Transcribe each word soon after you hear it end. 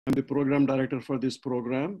I'm the program director for this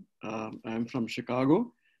program. I'm from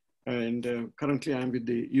Chicago, and currently I'm with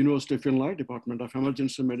the University of Illinois Department of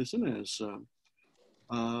Emergency Medicine as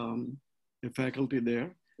a faculty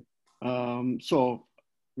there. So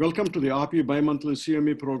welcome to the API bi-monthly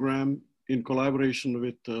CME program in collaboration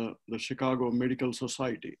with the Chicago Medical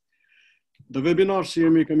Society. The webinar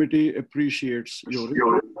CME committee appreciates your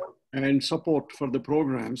input and support for the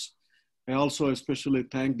programs. I also especially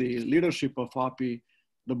thank the leadership of API,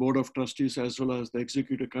 the Board of Trustees, as well as the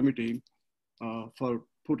Executive Committee for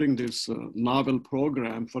putting this novel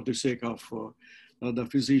program for the sake of the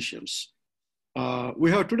physicians.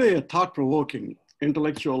 We have today a thought-provoking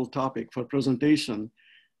intellectual topic for presentation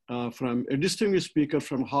from a distinguished speaker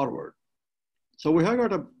from Harvard. So we have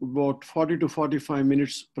got about 40 to 45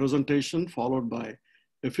 minutes presentation followed by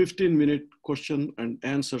a 15-minute question and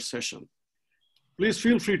answer session. Please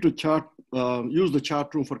feel free to use the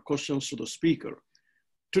chat room for questions to the speaker.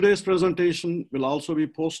 Today's presentation will also be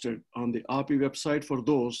posted on the API website for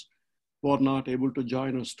those who are not able to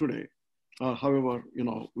join us today. However, we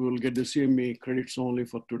will get the CME credits only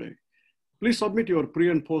for today. Please submit your pre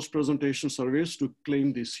and post presentation surveys to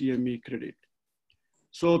claim the CME credit.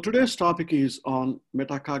 So today's topic is on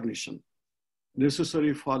metacognition,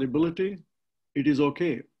 necessary fallibility. It is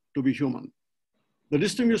okay to be human. The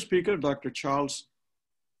distinguished speaker, Dr. Charles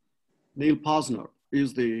Neil Posner,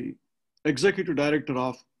 is the Executive Director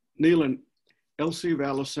of Neil and Elsie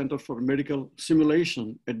Wallace Center for Medical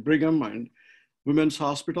Simulation at Brigham and Women's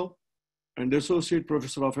Hospital and Associate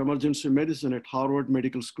Professor of Emergency Medicine at Harvard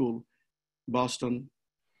Medical School, Boston.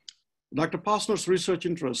 Dr. Posner's research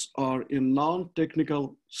interests are in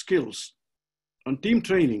non-technical skills and team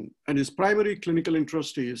training, and his primary clinical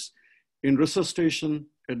interest is in resuscitation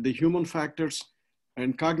at the Human Factors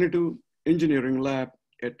and Cognitive Engineering Lab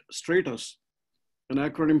at Stratus, an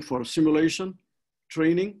acronym for Simulation,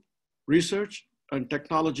 Training, Research, and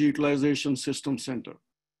Technology Utilization System Center.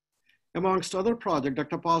 Amongst other projects,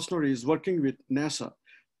 Dr. Posner is working with NASA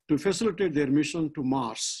to facilitate their mission to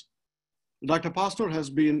Mars. Dr. Posner has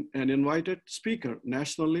been an invited speaker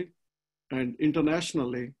nationally and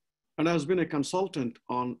internationally, and has been a consultant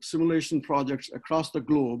on simulation projects across the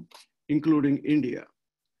globe, including India.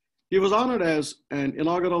 He was honored as an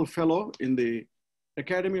inaugural fellow in the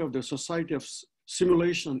Academy of the Society of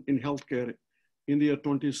Simulation in Healthcare in the year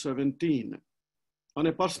 2017. On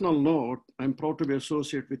a personal note, I'm proud to be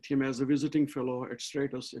associated with him as a visiting fellow at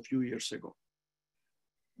Stratus a few years ago.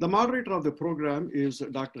 The moderator of the program is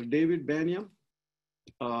Dr. David Baniam,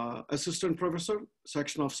 Assistant Professor,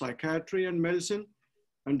 Section of Psychiatry and Medicine,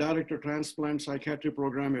 and Director Transplant Psychiatry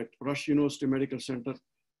Program at Rush University Medical Center,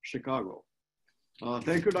 Chicago.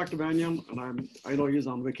 Thank you, Dr. Baniam, and I know he's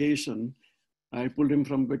on vacation. I pulled him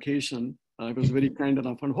from vacation. I was very kind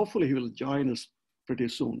enough, and hopefully he will join us pretty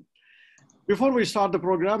soon. Before we start the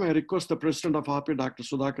program, I request the President of API, Dr.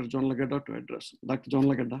 Sudhakar Jonlagadda, to address. Dr.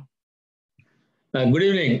 Jonlagadda. Good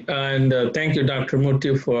evening, and thank you, Dr.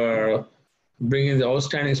 Murthy, for bringing the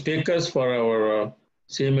outstanding speakers for our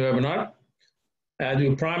CME webinar. As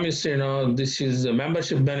we promised, this is a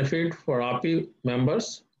membership benefit for API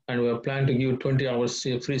members, and we are planning to give 20 hours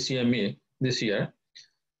free CME this year.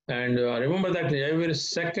 And remember that every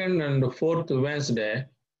second and fourth Wednesday,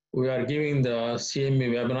 we are giving the CME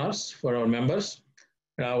webinars for our members.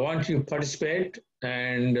 I want you to participate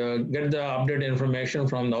and get the updated information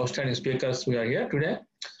from the outstanding speakers we are here today.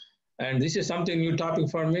 And this is something new topic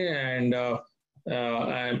for me, and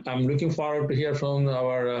I'm looking forward to hear from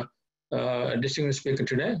our distinguished speaker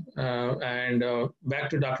today. Back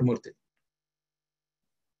to Dr. Murthy.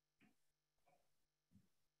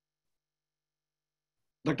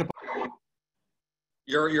 Dr.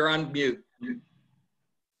 You're on mute.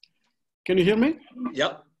 Can you hear me?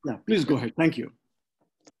 Yep. Yeah, please go ahead. Thank you.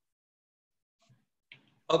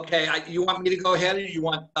 Okay, you want me to go ahead, or you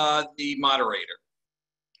want the moderator?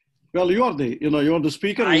 Well, you are the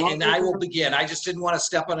speaker. And I will begin. I just didn't want to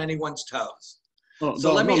step on anyone's toes. Oh,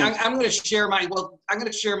 so I'm going to share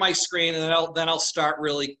my screen, and then I'll start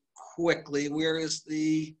really quickly. Where is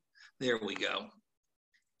there we go.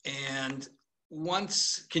 And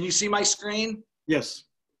can you see my screen? Yes.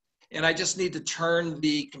 And I just need to turn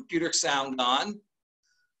the computer sound on.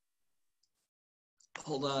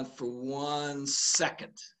 Hold on for 1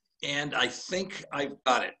 second. And I think I've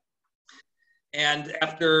got it. And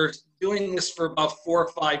after doing this for about 4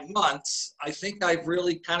 or 5 months, I think I've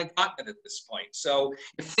really kind of gotten it at this point. So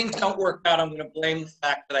if things don't work out, I'm going to blame the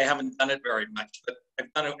fact that I haven't done it very much, but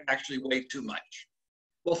I've done it actually way too much.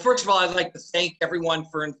 Well, first of all, I'd like to thank everyone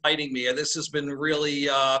for inviting me. This has been really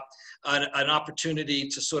an opportunity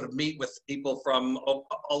to sort of meet with people from all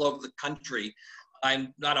over the country.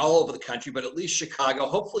 I'm not all over the country, but at least Chicago.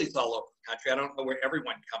 Hopefully it's all over the country. I don't know where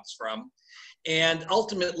everyone comes from. And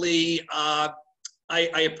ultimately, I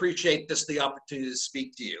appreciate the opportunity to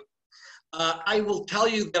speak to you. I will tell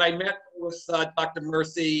you that I met with Dr.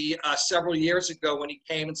 Murthy several years ago when he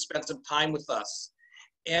came and spent some time with us.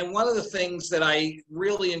 And one of the things that I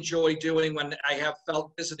really enjoy doing when I have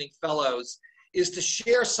visiting fellows is to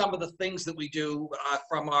share some of the things that we do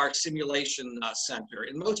from our simulation center.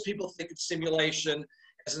 And most people think of simulation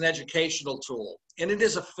as an educational tool. And it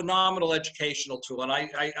is a phenomenal educational tool. And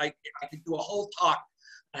I could do a whole talk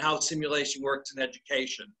on how simulation works in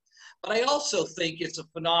education. But I also think it's a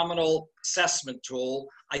phenomenal assessment tool.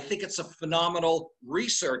 I think it's a phenomenal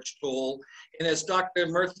research tool. And as Dr.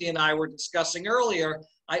 Murthy and I were discussing earlier,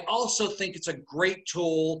 I also think it's a great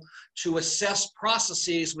tool to assess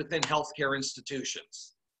processes within healthcare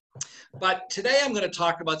institutions. But today I'm going to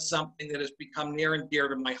talk about something that has become near and dear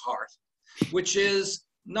to my heart, which is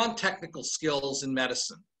non-technical skills in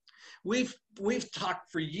medicine. We've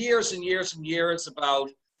talked for years and years and years about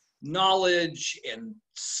knowledge and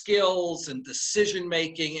skills and decision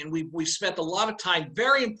making, and we've spent a lot of time,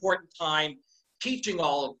 very important time, teaching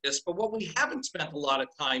all of this. But what we haven't spent a lot of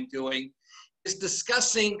time doing is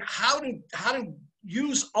discussing how to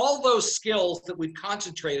use all those skills that we've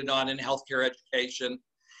concentrated on in healthcare education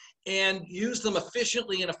and use them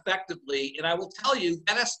efficiently and effectively. And I will tell you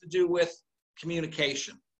that has to do with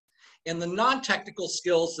communication and the non-technical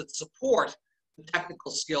skills that support the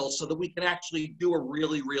technical skills so that we can actually do a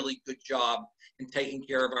really, really good job in taking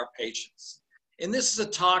care of our patients. And this is a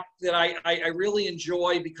talk that I really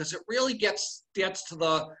enjoy because it really gets to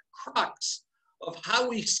the crux of how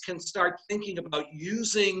we can start thinking about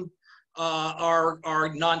using our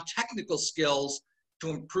non-technical skills to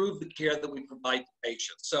improve the care that we provide to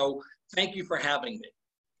patients. So thank you for having me.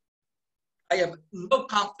 I have no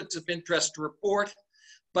conflicts of interest to report,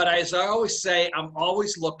 but as I always say, I'm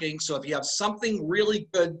always looking. So if you have something really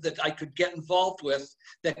good that I could get involved with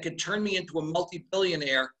that could turn me into a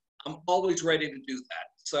multi-billionaire, I'm always ready to do that.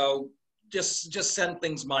 So just send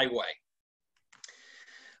things my way.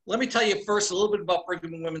 Let me tell you first a little bit about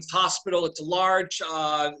Brigham and Women's Hospital. It's a large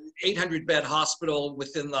 800-bed hospital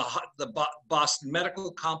within the Boston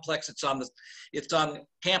Medical Complex. It's on the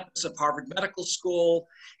campus of Harvard Medical School,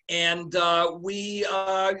 and our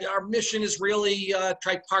mission is really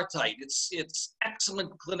tripartite. It's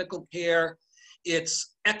excellent clinical care,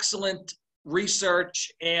 it's excellent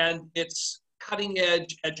research, and it's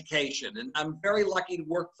cutting-edge education. And I'm very lucky to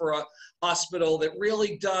work for a hospital that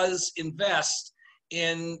really does invest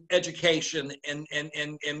in education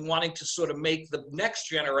and wanting to sort of make the next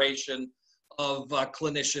generation of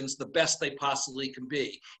clinicians the best they possibly can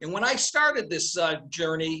be. And when I started this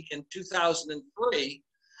journey in 2003,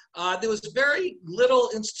 there was very little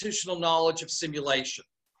institutional knowledge of simulation.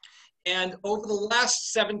 And over the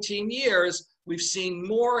last 17 years, we've seen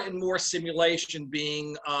more and more simulation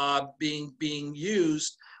being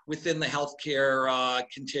used within the healthcare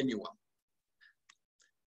continuum.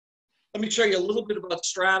 Let me show you a little bit about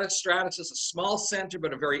Stratus. Stratus is a small center,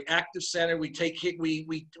 but a very active center. We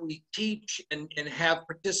teach and have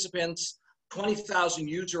participants 20,000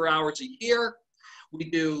 user hours a year. We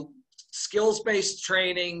do skills-based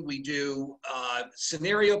training. We do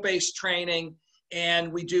scenario-based training,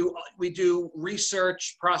 and we do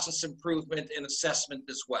research, process improvement, and assessment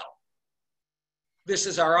as well. This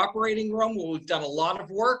is our operating room where we've done a lot of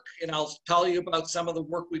work, and I'll tell you about some of the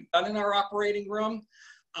work we've done in our operating room.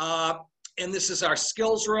 And this is our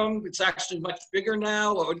skills room. It's actually much bigger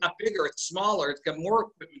now, or not bigger, it's smaller. It's got more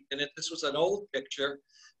equipment in it. This was an old picture,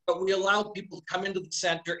 but we allow people to come into the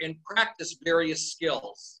center and practice various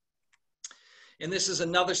skills. And this is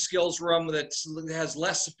another skills room that has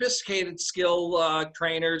less sophisticated skill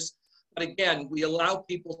trainers. But again, we allow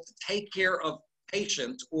people to take care of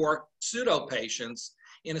patients or pseudo-patients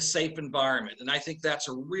in a safe environment. And I think that's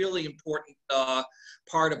a really important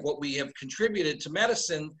part of what we have contributed to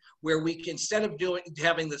medicine, where we can, instead of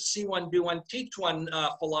having the see one, do one, teach one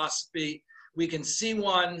philosophy, we can see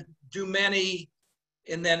one, do many,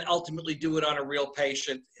 and then ultimately do it on a real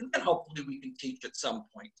patient. And then hopefully we can teach at some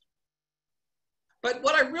point. But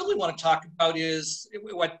what I really want to talk about is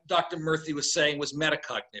what Dr. Murthy was saying was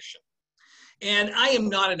metacognition. And I am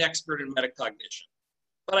not an expert in metacognition.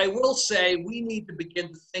 But I will say we need to begin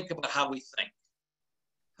to think about how we think,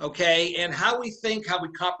 okay? And how we think, how we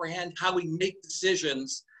comprehend, how we make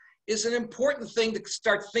decisions is an important thing to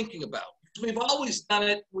start thinking about. We've always done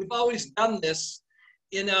it. We've always done this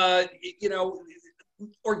in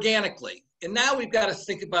organically. And now we've got to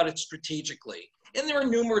think about it strategically. And there are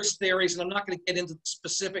numerous theories, and I'm not going to get into the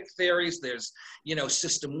specific theories. There's, you know,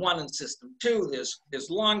 system 1 and system 2. There's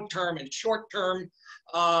long-term and short-term,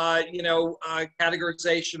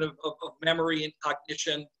 categorization of memory and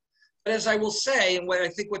cognition. But as I will say, and what I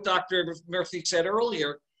think what Dr. Murthy said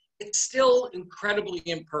earlier, it's still incredibly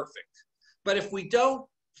imperfect. But if we don't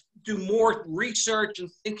do more research and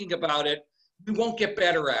thinking about it, we won't get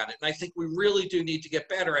better at it. And I think we really do need to get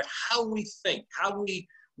better at how we think, how we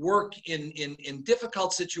work in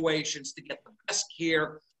difficult situations to get the best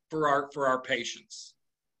care for our patients.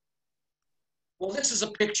 Well, this is a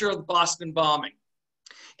picture of the Boston bombing.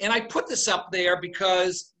 And I put this up there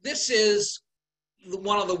because this is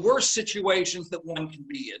one of the worst situations that one can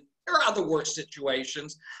be in. There are other worse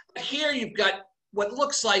situations, but here you've got what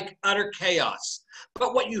looks like utter chaos.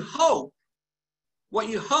 But what you hope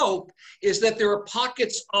is that there are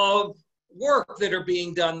pockets of work that are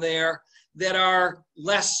being done there that are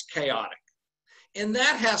less chaotic. And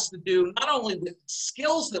that has to do not only with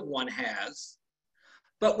skills that one has,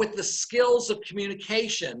 but with the skills of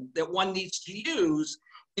communication that one needs to use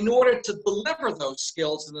in order to deliver those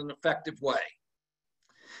skills in an effective way.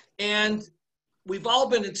 And we've all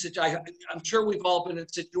been in I'm sure we've all been in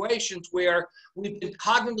situations where we've been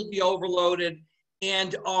cognitively overloaded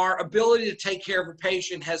and our ability to take care of a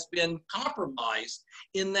patient has been compromised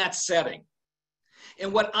in that setting.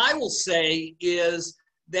 And what I will say is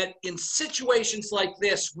that in situations like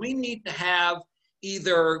this, we need to have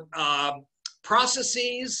either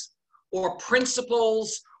processes or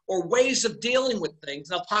principles or ways of dealing with things.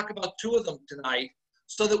 And I'll talk about 2 of them tonight,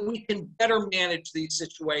 so that we can better manage these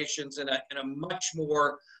situations in a much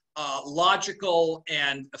more logical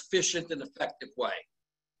and efficient and effective way.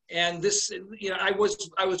 And this, I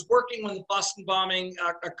was working when the Boston bombing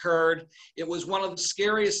occurred. It was one of the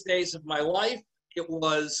scariest days of my life. It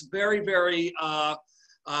was very, very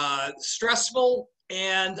stressful,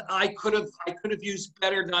 and I could have used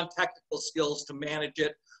better non-technical skills to manage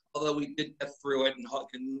it. Although we did get through it, and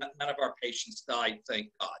none of our patients died, thank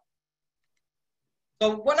God.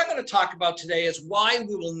 So what I'm going to talk about today is why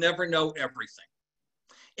we will never know everything.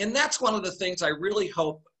 And that's one of the things I really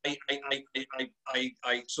hope I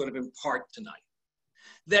sort of impart tonight.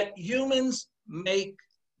 That humans make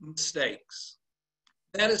mistakes.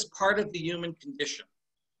 That is part of the human condition.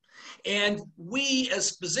 And we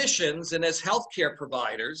as physicians and as healthcare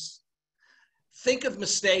providers think of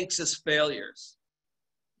mistakes as failures.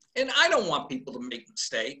 And I don't want people to make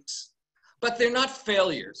mistakes, but they're not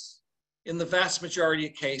failures. In the vast majority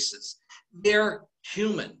of cases, they're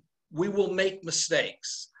human. We will make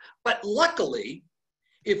mistakes. But luckily,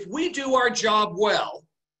 if we do our job well,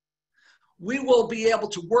 we will be able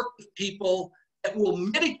to work with people that will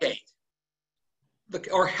mitigate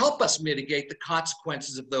or help us mitigate the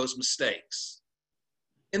consequences of those mistakes.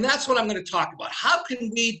 And that's what I'm going to talk about. How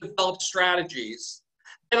can we develop strategies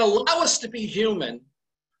that allow us to be human,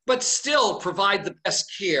 but still provide the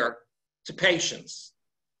best care to patients?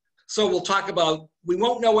 So we'll talk about, we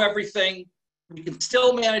won't know everything. We can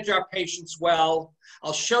still manage our patients well.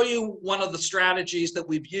 I'll show you one of the strategies that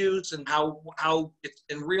we've used and how it's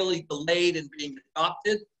been really delayed in being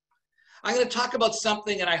adopted. I'm going to talk about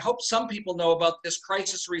something, and I hope some people know about this,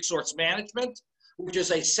 crisis resource management, which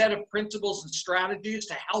is a set of principles and strategies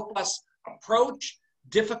to help us approach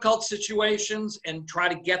difficult situations and try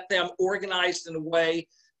to get them organized in a way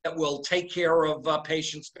that will take care of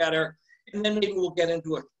patients better. And then maybe we'll get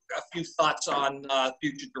into a few thoughts on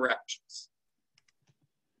future directions.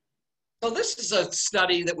 So this is a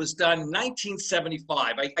study that was done in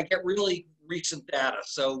 1975. I get really recent data,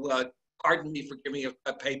 so pardon me for giving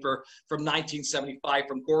a paper from 1975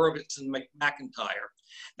 from Gorovitz and McIntyre.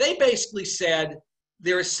 They basically said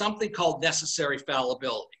there is something called necessary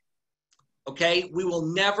fallibility. Okay, we will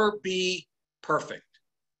never be perfect.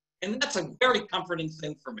 And that's a very comforting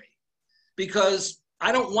thing for me, because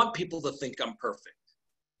I don't want people to think I'm perfect.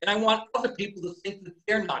 And I want other people to think that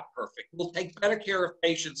they're not perfect. We'll take better care of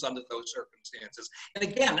patients under those circumstances. And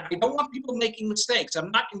again, I don't want people making mistakes. I'm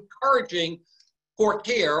not encouraging poor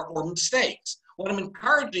care or mistakes. What I'm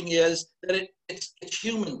encouraging is that it's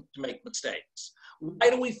human to make mistakes. Why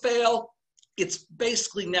do we fail? It's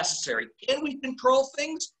basically necessary. Can we control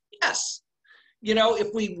things? Yes.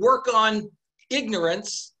 If we work on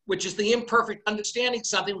ignorance, which is the imperfect understanding of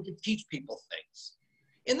something, we can teach people things.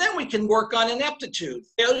 And then we can work on ineptitude,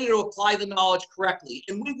 failure to apply the knowledge correctly.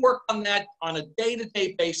 And we work on that on a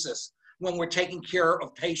day-to-day basis when we're taking care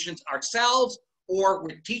of patients ourselves or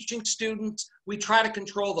we're teaching students. We try to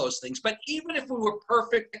control those things. But even if we were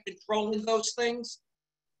perfect at controlling those things,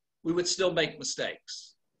 we would still make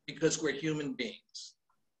mistakes because we're human beings.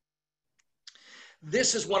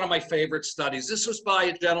 This is one of my favorite studies. This was by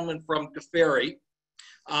a gentleman from Gaferi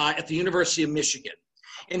at the University of Michigan.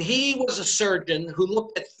 And he was a surgeon who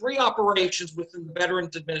looked at 3 operations within the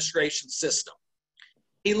Veterans Administration system.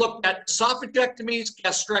 He looked at esophagectomies,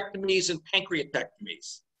 gastrectomies, and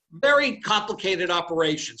pancreatectomies. Very complicated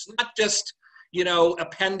operations, not just, you know,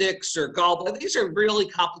 appendix or gallbladder. These are really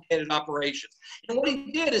complicated operations. And what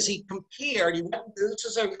he did is he compared, this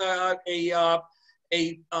is a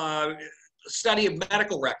study of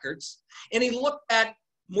medical records, and he looked at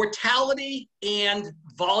mortality and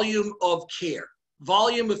volume of care,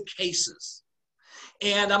 volume of cases.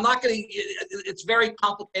 And I'm not going to, it's very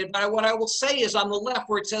complicated, but what I will say is on the left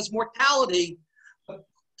where it says mortality,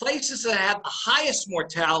 places that had the highest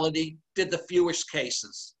mortality did the fewest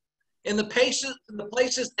cases. And the places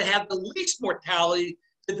that had the least mortality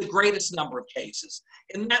did the greatest number of cases.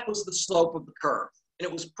 And that was the slope of the curve. And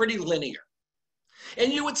it was pretty linear.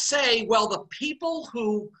 And you would say, well, the people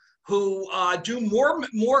who do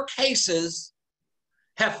more cases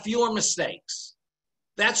have fewer mistakes.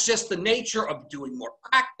 That's just the nature of doing more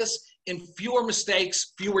practice, and fewer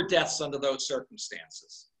mistakes, fewer deaths under those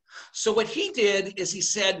circumstances. So what he did is he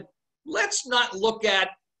said, let's not look at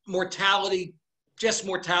mortality, just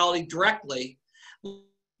mortality directly.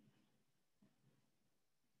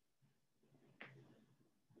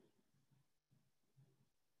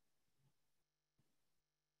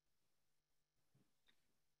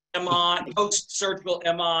 MI, post-surgical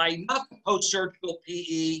MI, not post-surgical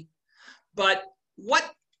PE, but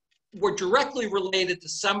what were directly related to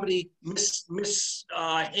somebody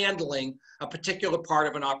mishandling a particular part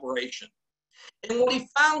of an operation. And what he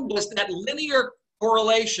found was that linear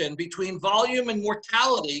correlation between volume and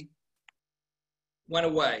mortality went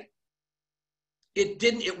away.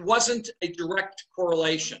 It wasn't a direct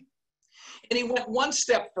correlation. And he went one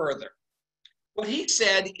step further. What he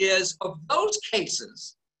said is, of those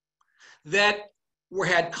cases that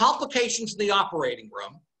had complications in the operating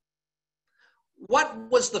room, what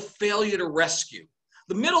was the failure to rescue?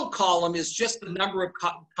 The middle column is just the number of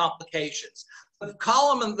complications. The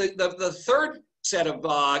column and the third set of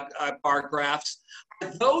bar graphs are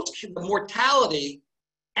the mortality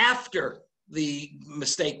after the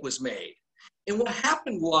mistake was made. And what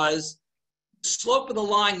happened was the slope of the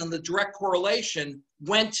line and the direct correlation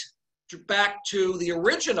went back to the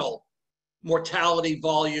original mortality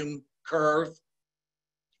volume curve.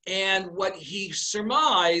 And what he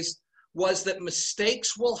surmised was that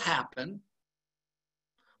mistakes will happen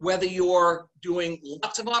whether you're doing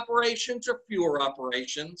lots of operations or fewer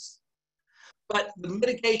operations, but the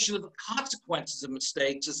mitigation of the consequences of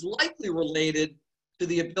mistakes is likely related to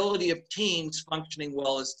the ability of teams functioning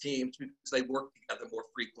well as teams because they work together more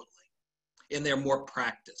frequently and they're more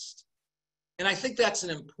practiced. And I think that's an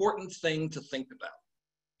important thing to think about,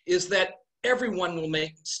 is that everyone will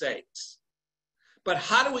make mistakes. But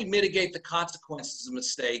how do we mitigate the consequences of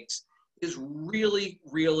mistakes is really,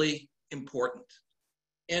 really important.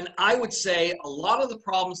 And I would say a lot of the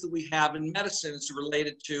problems that we have in medicine is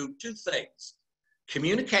related to 2 things: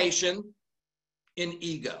 communication and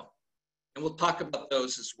ego. And we'll talk about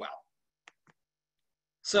those as well.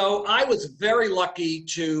 So I was very lucky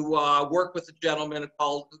to work with a gentleman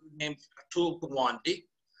named Atul Gawande,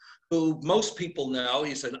 who most people know.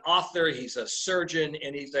 He's an author, he's a surgeon,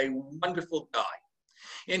 and he's a wonderful guy.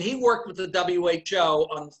 And he worked with the WHO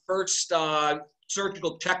on the first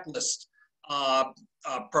surgical checklist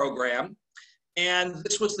program. And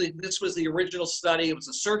this was the original study. It was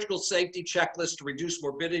a surgical safety checklist to reduce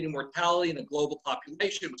morbidity and mortality in a global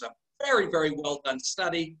population. It was a very, very well done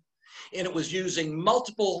study. And it was using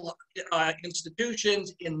multiple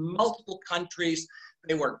institutions in multiple countries.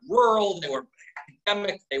 They were rural, they were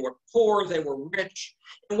academic, they were poor, they were rich.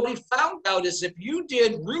 And what he found out is if you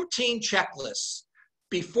did routine checklists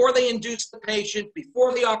before they induced the patient,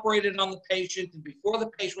 before they operated on the patient, and before the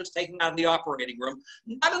patient was taken out of the operating room,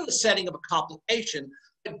 not in the setting of a complication,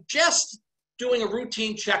 but just doing a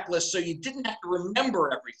routine checklist so you didn't have to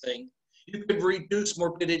remember everything, you could reduce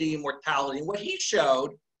morbidity and mortality. And what he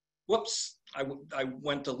showed, whoops, I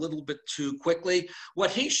went a little bit too quickly.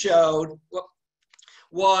 What he showed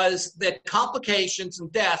was that complications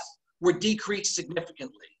and death were decreased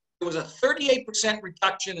significantly. There was a 38%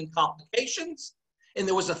 reduction in complications, and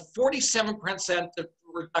there was a 47%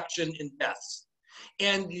 reduction in deaths.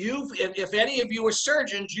 And if any of you are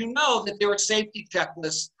surgeons, you know that there are safety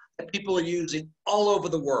checklists that people are using all over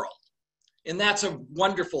the world. And that's a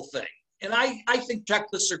wonderful thing. And I think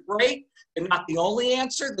checklists are great. They're not the only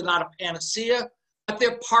answer. They're not a panacea, but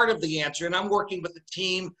they're part of the answer. And I'm working with a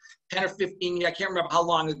team 10 or 15 years, I can't remember how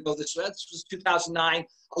long ago this was. This was 2009,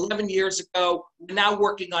 11 years ago. We're now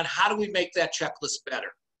working on how do we make that checklist better.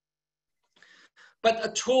 But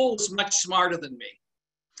a tool was much smarter than me.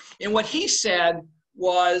 And what he said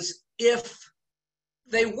was, if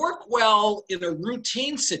they work well in a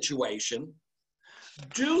routine situation,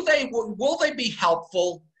 will they be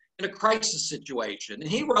helpful in a crisis situation? And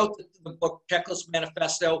he wrote the book Checklist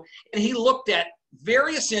Manifesto, and he looked at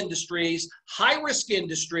various industries, high-risk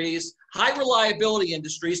industries, high-reliability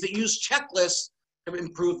industries that use checklists to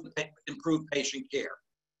improve patient care.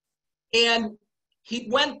 And he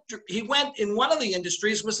went in one of the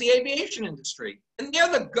industries was the aviation industry, and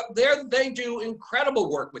they do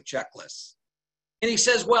incredible work with checklists. And he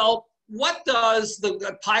says, well, what does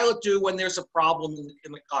the pilot do when there's a problem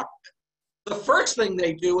in the cockpit? The first thing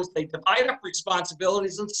they do is they divide up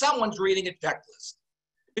responsibilities, and someone's reading a checklist.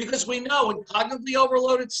 Because we know in cognitively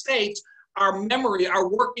overloaded states, our memory, our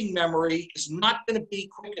working memory, is not going to be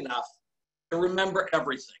quick enough to remember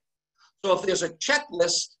everything. So if there's a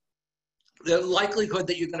checklist, the likelihood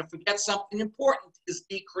that you're going to forget something important is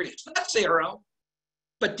decreased. Not zero,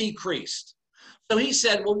 but decreased. So he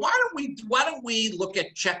said, well, why don't we look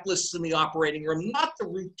at checklists in the operating room, not the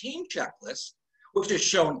routine checklist, which has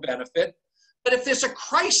shown benefit, but if there's a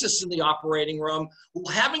crisis in the operating room, will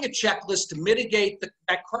having a checklist to mitigate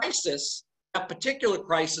that crisis, that particular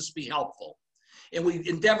crisis, be helpful? And we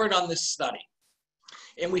endeavored on this study.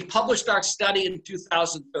 And we published our study in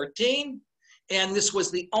 2013. And this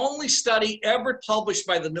was the only study ever published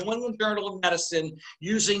by the New England Journal of Medicine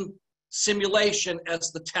using simulation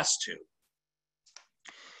as the test tube.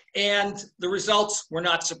 And the results were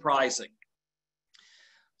not surprising.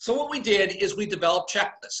 So what we did is we developed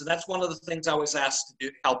checklists, and that's one of the things I was asked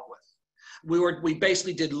to help with. We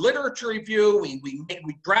basically did literature review,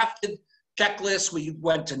 we drafted checklists, we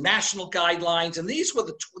went to national guidelines, and these were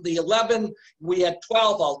the 11, we had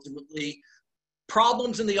 12 ultimately,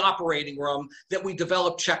 problems in the operating room that we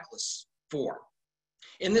developed checklists for.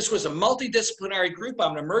 And this was a multidisciplinary group.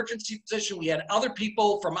 I'm an emergency physician. We had other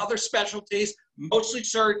people from other specialties, mostly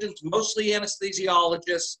surgeons, mostly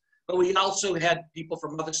anesthesiologists, but we also had people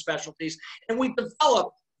from other specialties. And we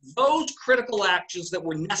developed those critical actions that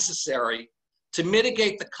were necessary to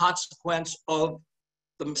mitigate the consequence of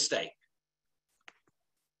the mistake.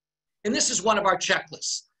 And this is one of our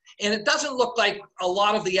checklists. And it doesn't look like a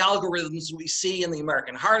lot of the algorithms we see in the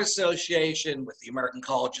American Heart Association, with the American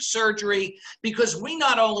College of Surgery, because we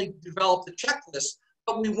not only developed the checklist,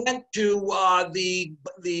 but we went to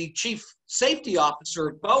the chief safety officer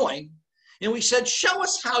at Boeing, and we said, show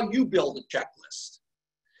us how you build a checklist.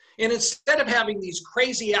 And instead of having these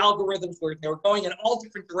crazy algorithms where they were going in all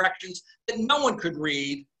different directions that no one could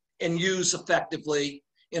read and use effectively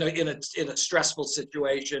in a stressful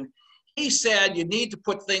situation, he said you need to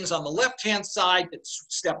put things on the left-hand side. It's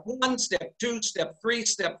step 1, step 2, step 3,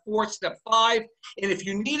 step 4, step 5. And if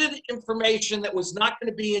you needed information that was not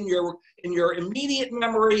going to be in your immediate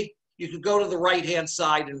memory, you could go to the right-hand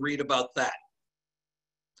side and read about that.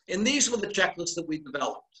 And these were the checklists that we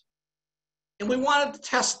developed. And we wanted to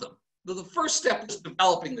test them. The first step was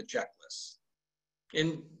developing the checklists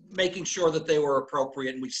and making sure that they were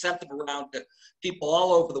appropriate. And we sent them around to people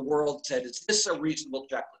all over the world and said, is this a reasonable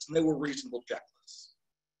checklist? And they were reasonable checklists.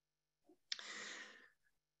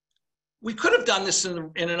 We could have done this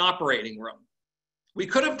in an operating room. We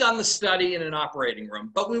could have done the study in an operating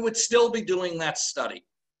room, but we would still be doing that study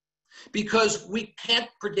because we can't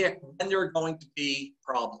predict when there are going to be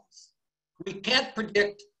problems. We can't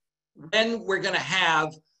predict when we're going to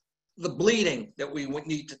have the bleeding that we would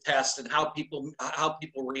need to test and how people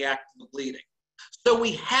react to the bleeding. So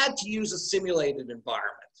we had to use a simulated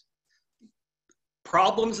environment.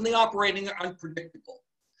 Problems in the operating are unpredictable.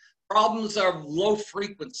 Problems are low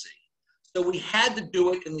frequency. So we had to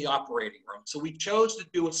do it in the operating room. So we chose to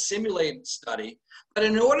do a simulated study. But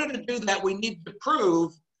in order to do that, we needed to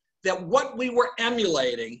prove that what we were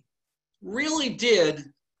emulating really did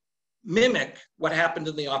mimic what happened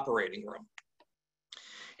in the operating room.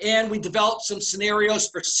 And we developed some scenarios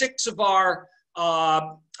for 6 of our,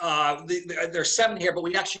 there's 7 here, but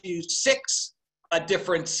we actually used 6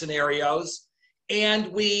 different scenarios. And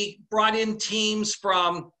we brought in teams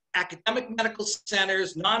from academic medical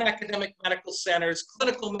centers, non-academic medical centers,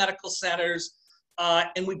 clinical medical centers,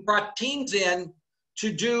 and we brought teams in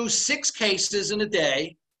to do 6 cases in a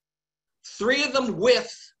day, 3 of them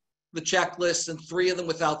with the checklist and 3 of them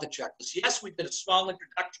without the checklist. Yes, we did a small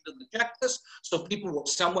introduction to the checklist so people were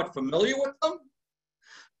somewhat familiar with them,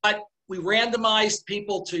 but we randomized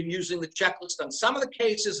people to using the checklist on some of the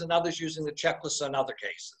cases and others using the checklist on other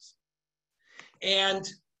cases. And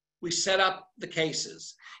we set up the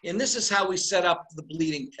cases. And this is how we set up the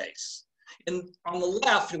bleeding case. And on the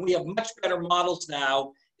left, and we have much better models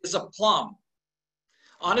now, is a plum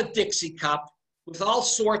on a Dixie cup with all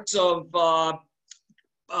sorts of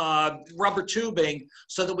rubber tubing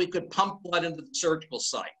so that we could pump blood into the surgical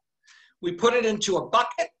site. We put it into a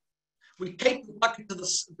bucket. We taped the bucket to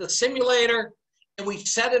the simulator, and we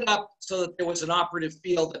set it up so that there was an operative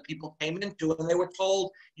field that people came into, and they were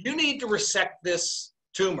told, you need to resect this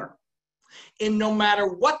tumor. And no matter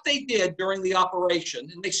what they did during the operation,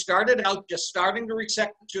 and they started out just starting to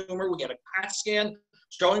resect the tumor, we had a CAT scan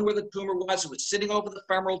showing where the tumor was. It was sitting over the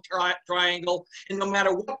femoral triangle. And no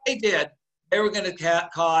matter what they did, they were going to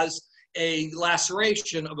cause a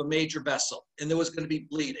laceration of a major vessel, and there was going to be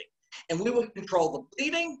bleeding. And we would control the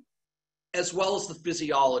bleeding as well as the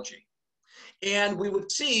physiology. And we would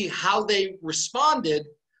see how they responded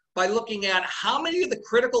by looking at how many of the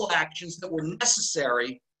critical actions that were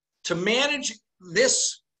necessary to manage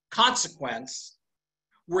this consequence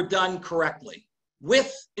were done correctly,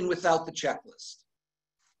 with and without the checklist.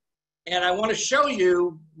 And I want to show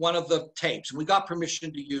you one of the tapes. We got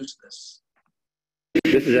permission to use this.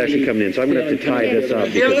 This is actually coming in, so I'm going to have to tie this up.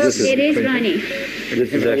 It is running.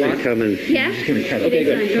 This is actually coming. Yeah? Okay,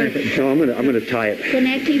 good. No, I'm going to tie it.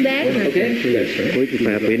 Connecting back? Okay. We can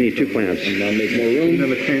clamp. We need 2 clamps. And now make more room.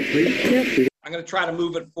 Another clamp, please. Yep. I'm going to try to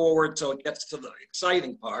move it forward so it gets to the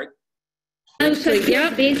exciting part. So,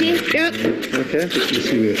 yep, busy? Yep. Okay.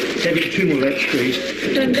 Take 2 more legs, please. So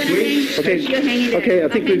I'm going to hang. Okay. You're hanging there. Okay, I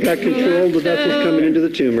think we've got control of the vessels coming into the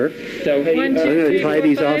tumor. So, hey, I'm going to tie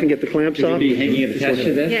these off and get the clamps off. be hanging attached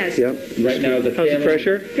to this? Yes. Yep. Right now, the How's the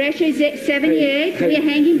pressure? Pressure is at 78. We're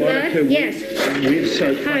hanging blood? Yes.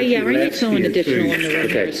 Oh, yeah, we need someone additional in the room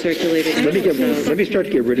Okay. here circulating. Let me start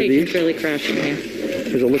to get rid of Patient's these, really crashing here.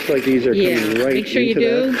 because it looks like these are Yeah, coming right make sure you into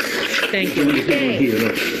do. that. Thank you. Okay.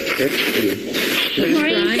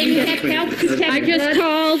 Maureen, can you have help to test I just blood?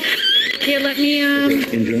 called. Here, let me,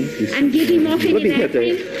 I'm giving morphine Let me and get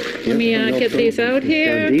there. aspirin. let me get these out Down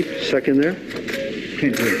here. deep, second there.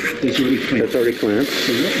 That's already clamped.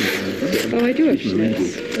 Oh, I do have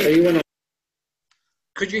this.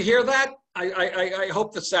 Could you hear that? I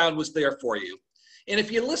hope the sound was there for you. And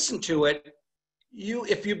if you listen to it,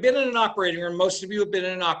 if you've been in an operating room, most of you have been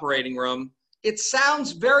in an operating room, it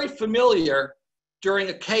sounds very familiar during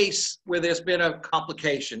a case where there's been a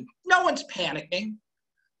complication. No one's panicking,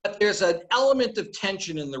 but there's an element of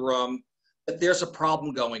tension in the room that there's a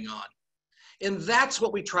problem going on. And that's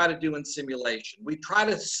what we try to do in simulation. We try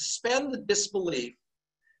to suspend the disbelief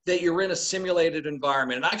that you're in a simulated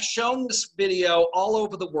environment. And I've shown this video all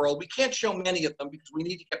over the world. We can't show many of them because we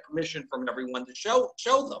need to get permission from everyone to show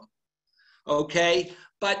them, okay?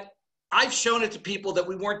 But I've shown it to people that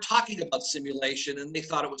we weren't talking about simulation and they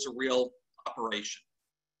thought it was a real operation.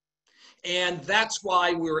 And that's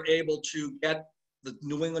why we were able to get the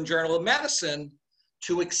New England Journal of Medicine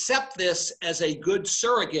to accept this as a good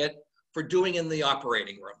surrogate for doing in the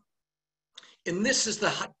operating room. And this is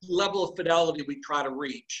the level of fidelity we try to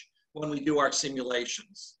reach when we do our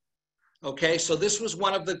simulations. Okay, so this was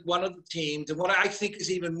one of the teams, and what I think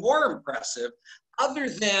is even more impressive, other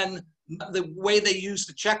than the way they used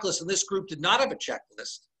the checklist, and this group did not have a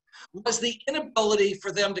checklist, was the inability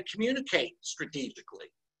for them to communicate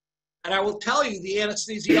strategically. And I will tell you, the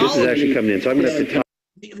anesthesiologist. This is actually coming in, so I'm going to have to tie.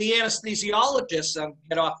 The anesthesiologists, I'll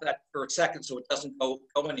get off that for a second so it doesn't go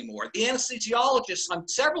anymore. The anesthesiologists on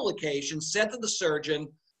several occasions said to the surgeon,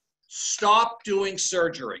 stop doing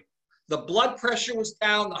surgery. The blood pressure was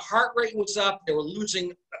down, the heart rate was up, they were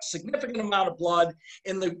losing a significant amount of blood,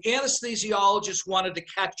 and the anesthesiologist wanted to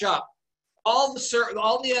catch up. All the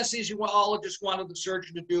anesthesiologists wanted the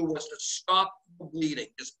surgeon to do was to stop the bleeding,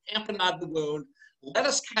 just tamponade the wound, let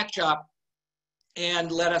us catch up,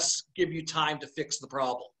 and let us give you time to fix the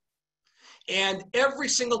problem. And every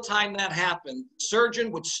single time that happened, the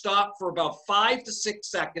surgeon would stop for about 5 to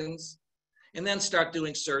 6 seconds and then start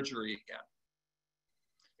doing surgery again.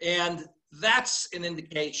 And that's an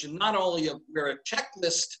indication not only of where a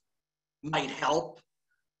checklist might help,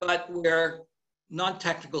 but where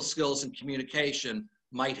non-technical skills and communication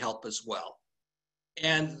might help as well.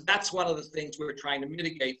 And that's one of the things we're trying to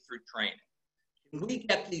mitigate through training. We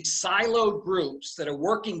get these siloed groups that are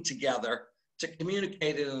working together to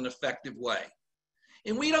communicate in an effective way.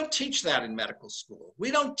 And we don't teach that in medical school.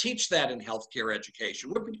 We don't teach that in healthcare education.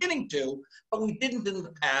 We're beginning to, but we didn't in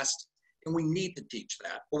the past, and we need to teach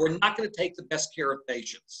that, or we're not going to take the best care of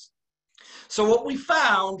patients. So what we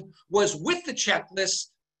found was with the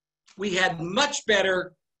checklist, we had much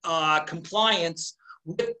better compliance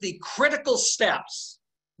with the critical steps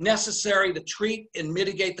necessary to treat and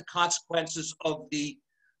mitigate the consequences of the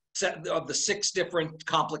the 6 different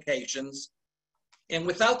complications. And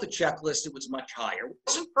without the checklist, it was much higher. It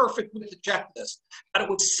wasn't perfect with the checklist, but it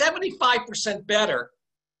was 75% better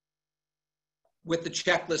with the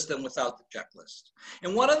checklist than without the checklist.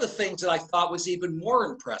 And one of the things that I thought was even more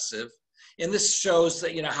impressive, and this shows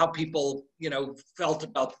that, how people, felt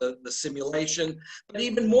about the simulation, but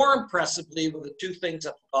even more impressively were the 2 things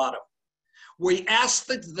at the bottom. We asked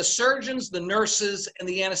the surgeons, the nurses, and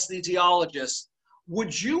the anesthesiologists,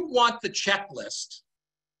 would you want the checklist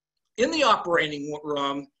in the operating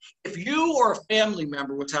room if you or a family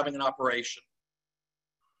member was having an operation?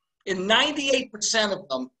 And 98% of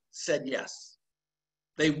them said yes.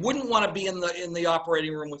 They wouldn't want to be in the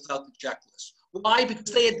operating room without the checklist. Why?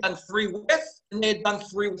 Because they had done 3 with and they had done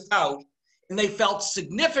 3 without, and they felt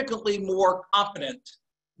significantly more confident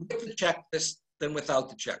with the checklist than without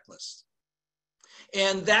the checklist.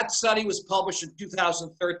 And that study was published in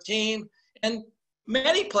 2013, and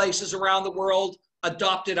many places around the world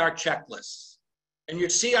adopted our checklists. And you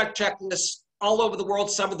see our checklists all over the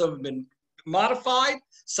world. Some of them have been modified,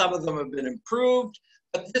 some of them have been improved,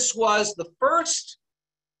 but this was the first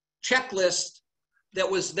checklist that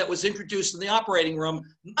was introduced in the operating room,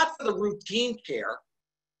 not for the routine care,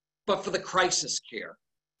 but for the crisis care.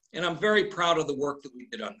 And I'm very proud of the work that we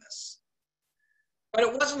did on this. But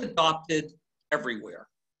it wasn't adopted everywhere.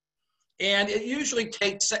 And it usually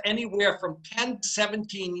takes anywhere from 10 to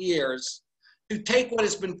 17 years to take what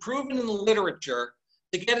has been proven in the literature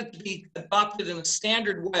to get it to be adopted in a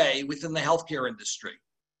standard way within the healthcare industry.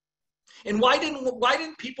 And why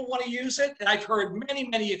didn't people want to use it? And I've heard many,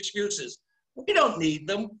 many excuses. We don't need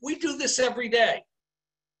them. We do this every day.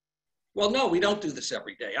 Well, no, we don't do this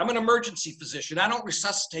every day. I'm an emergency physician. I don't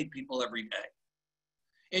resuscitate people every day.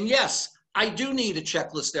 And yes, I do need a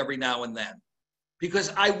checklist every now and then,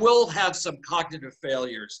 because I will have some cognitive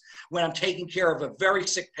failures when I'm taking care of a very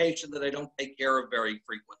sick patient that I don't take care of very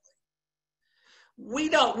frequently.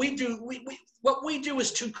 What we do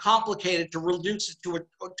is too complicated to reduce it to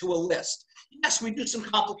a list. Yes, we do some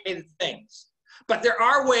complicated things, but there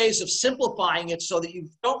are ways of simplifying it so that you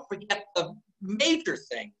don't forget the major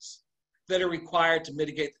things that are required to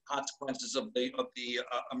mitigate the consequences of the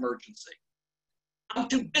emergency. I'm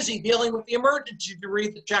too busy dealing with the emergency to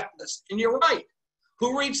read the checklist. And you're right.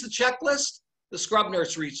 Who reads the checklist? The scrub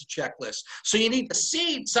nurse reads the checklist. So you need to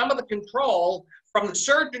cede some of the control from the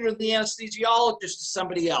surgeon or the anesthesiologist to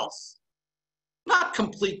somebody else. Not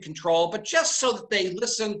complete control, but just so that they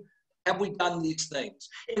listen, have we done these things?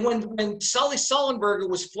 And when Sully Sullenberger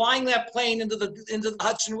was flying that plane into the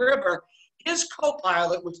Hudson River, his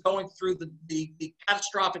co-pilot was going through the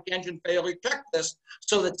catastrophic engine failure checklist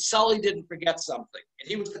so that Sully didn't forget something. And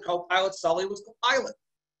he was the co-pilot, Sully was the pilot.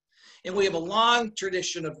 And we have a long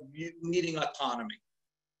tradition of needing autonomy.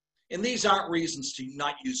 And these aren't reasons to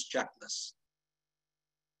not use checklists.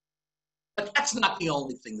 But that's not the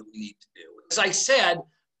only thing that we need to do. As I said,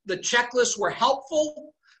 the checklists were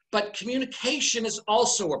helpful, but communication is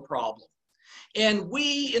also a problem. And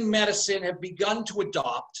we in medicine have begun to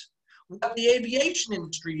adopt what the aviation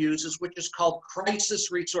industry uses, which is called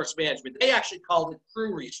crisis resource management. They actually called it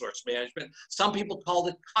crew resource management. Some people called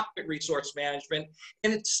it cockpit resource management.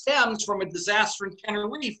 And it stems from a disaster in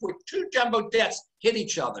Tenerife where 2 jumbo jets hit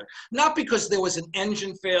each other. Not because there was an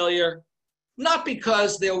engine failure, not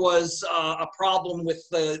because there was a problem with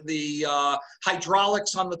the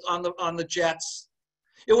hydraulics on the jets.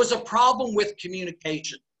 It was a problem with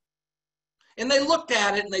communication. And they looked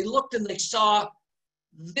at it and they saw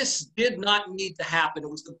this did not need to happen. It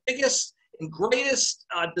was the biggest and greatest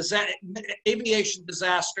aviation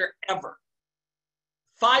disaster ever.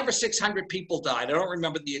 500 or 600 people died. I don't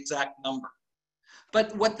remember the exact number.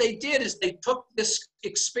 But what they did is they took this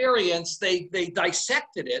experience, they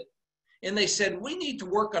dissected it, and they said, we need to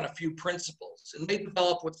work on a few principles. And they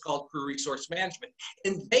developed what's called crew resource management.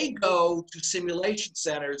 And they go to simulation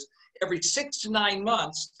centers every 6 to 9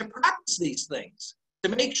 months to practice these things, to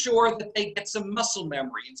make sure that they get some muscle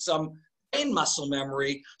memory and some brain muscle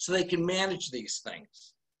memory so they can manage these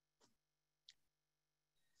things.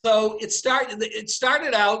 So it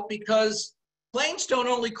started out because planes don't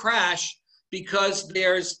only crash because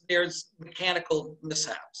there's mechanical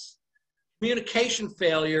mishaps. Communication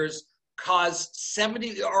failures cause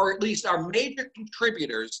 70, or at least are major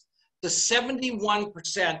contributors to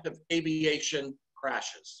 71% of aviation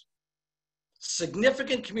crashes.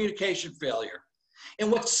 Significant communication failure.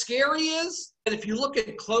 And what's scary is that if you look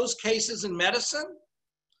at closed cases in medicine,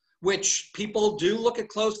 which people do look at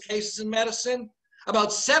closed cases in medicine, about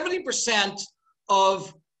 70%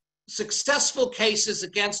 of successful cases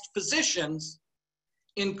against physicians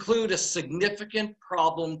include a significant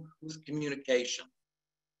problem with communication.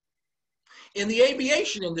 And the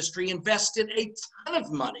aviation industry invested a ton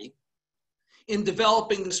of money in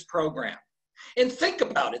developing this program. And think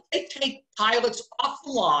about it. They take pilots off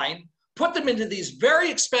the line, put them into these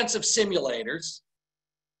very expensive simulators,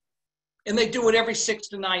 and they do it every 6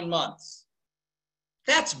 to 9 months.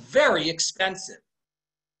 That's very expensive.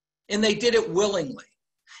 And they did it willingly.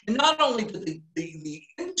 And not only did the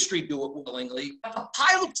industry do it willingly, but the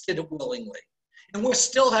pilots did it willingly. And we're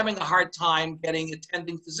still having a hard time getting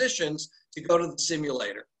attending physicians to go to the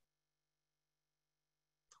simulator.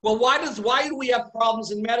 Well, why do we have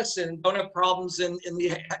problems in medicine and don't have problems in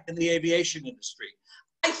the aviation industry?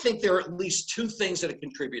 I think there are at least 2 things that are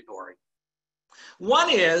contributory. One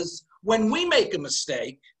is when we make a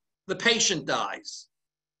mistake, the patient dies.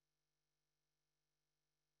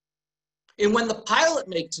 And when the pilot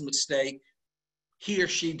makes a mistake, he or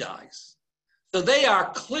she dies. So they are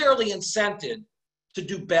clearly incented to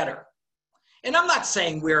do better. And I'm not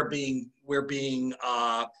saying we're being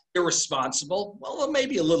irresponsible. Well,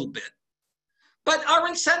 maybe a little bit. But our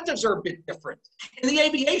incentives are a bit different. In the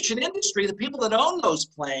aviation industry, the people that own those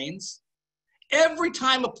planes, every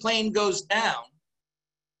time a plane goes down,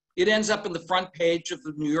 it ends up in the front page of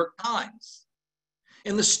the New York Times.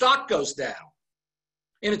 And the stock goes down.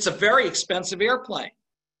 And it's a very expensive airplane.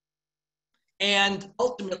 And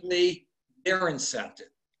ultimately, they're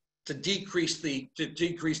incented to decrease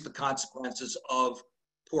the consequences of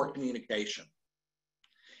poor communication.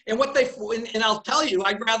 And and I'll tell you,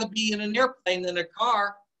 I'd rather be in an airplane than a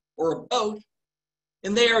car or a boat.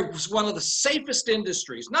 And they are one of the safest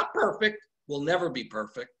industries. Not perfect, will never be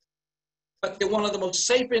perfect, but they're one of the most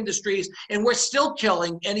safe industries. And we're still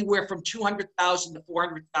killing anywhere from 200,000 to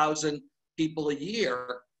 400,000 people a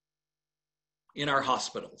year in our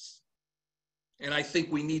hospitals. And I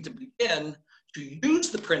think we need to begin to use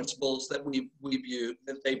the principles that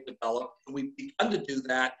they've developed, and we've begun to do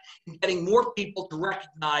that, in getting more people to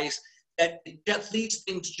recognize that these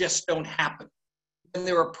things just don't happen. When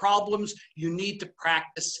there are problems, you need to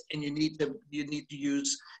practice, and you need to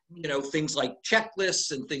use, things like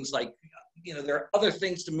checklists and things like, there are other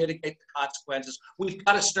things to mitigate the consequences. We've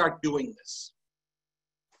got to start doing this.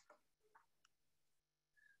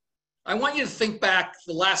 I want you to think back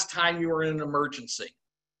the last time you were in an emergency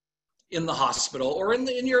in the hospital or in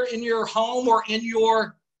your home or in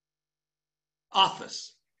your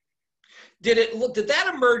office. Did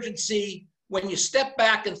that emergency, when you step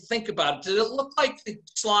back and think about it, did it look like the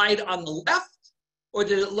slide on the left or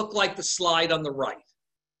did it look like the slide on the right?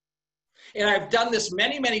 And I've done this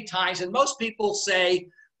many, many times, and most people say,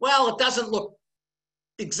 well, it doesn't look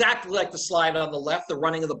exactly like the slide on the left, the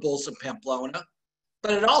running of the bulls in Pamplona,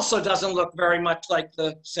 but it also doesn't look very much like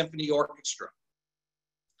the symphony orchestra.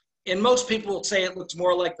 And most people will say it looks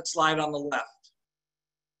more like the slide on the left.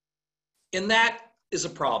 And that is a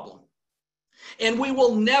problem. And we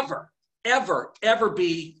will never, ever, ever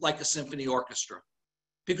be like a symphony orchestra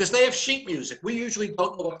because they have sheet music. We usually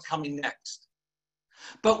don't know what's coming next.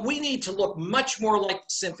 But we need to look much more like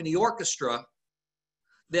the symphony orchestra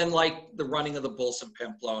than like the running of the bulls in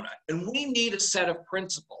Pamplona. And we need a set of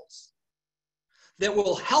principles that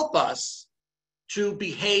will help us to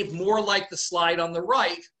behave more like the slide on the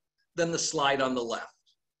right than the slide on the left.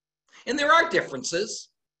 And there are differences.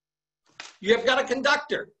 You've got a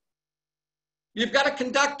conductor. You've got a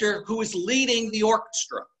conductor who is leading the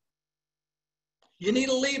orchestra. You need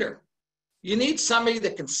a leader. You need somebody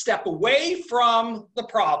that can step away from the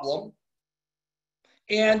problem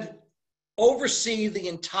and oversee the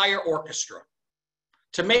entire orchestra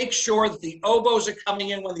to make sure that the oboes are coming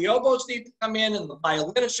in when the oboes need to come in and the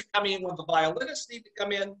violinists are coming in when the violinists need to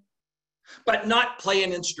come in, but not play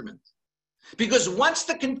an instrument. Because once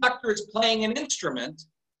the conductor is playing an instrument,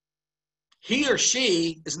 he or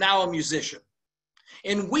she is now a musician.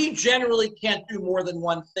 And we generally can't do more than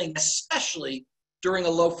one thing, especially during a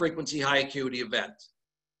low frequency, high acuity event.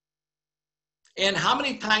 And how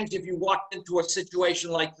many times have you walked into a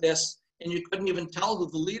situation like this and you couldn't even tell who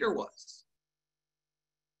the leader was?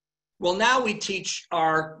 Well, now we teach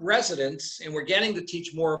our residents, and we're getting to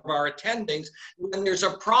teach more of our attendings, when there's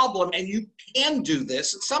a problem and you can do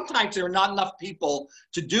this, and sometimes there are not enough people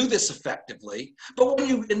to do this effectively, but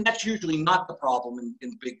and that's usually not the problem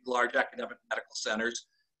in big, large academic medical centers.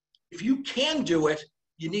 If you can do it,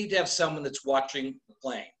 you need to have someone that's watching the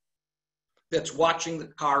plane, that's watching the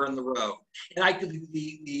car in the road. And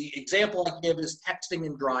the example I give is texting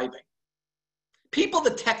and driving. People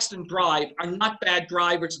that text and drive are not bad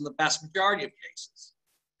drivers in the vast majority of cases.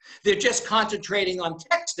 They're just concentrating on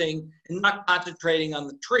texting and not concentrating on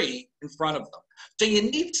the tree in front of them. So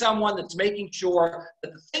you need someone that's making sure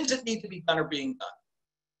that the things that need to be done are being done.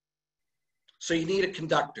 So you need a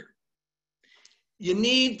conductor. you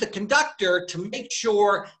need the conductor to make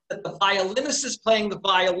sure that the violinist is playing the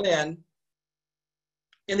violin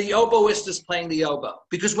and the oboist is playing the oboe.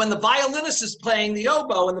 Because when the violinist is playing the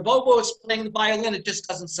oboe and the oboist is playing the violin, it just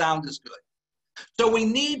doesn't sound as good. So we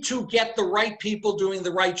need to get the right people doing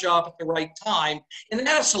the right job at the right time. And that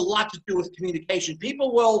has a lot to do with communication.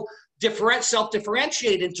 People will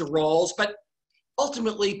self-differentiate into roles, but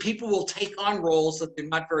ultimately people will take on roles that they're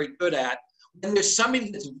not very good at. And there's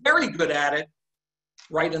somebody that's very good at it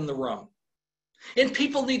right in the room. And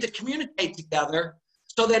people need to communicate together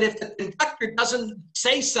so that if the conductor doesn't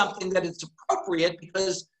say something that is appropriate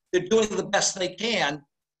because they're doing the best they can,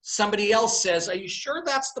 somebody else says, are you sure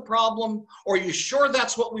that's the problem? Or are you sure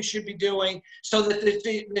that's what we should be doing? So that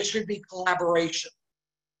there should be collaboration.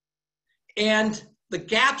 And the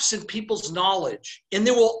gaps in people's knowledge, and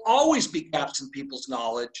there will always be gaps in people's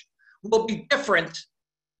knowledge, will be different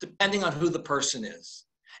depending on who the person is.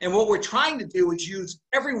 And what we're trying to do is use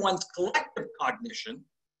everyone's collective cognition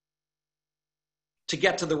to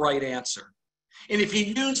get to the right answer. And if you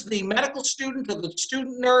use the medical student or the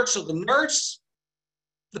student nurse or the nurse,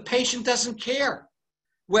 the patient doesn't care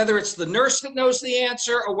whether it's the nurse that knows the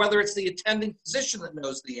answer or whether it's the attending physician that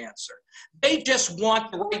knows the answer. They just want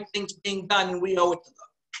the right things being done, and we owe it to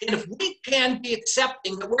them. And if we can be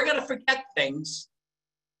accepting that we're going to forget things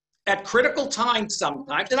at critical times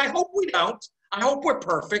sometimes, and I hope we don't, I hope we're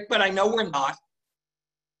perfect, but I know we're not.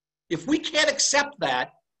 If we can't accept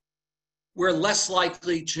that, we're less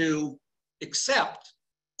likely to accept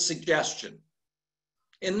the suggestion.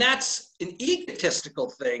 And that's an egotistical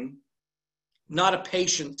thing, not a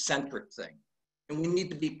patient-centric thing. And we need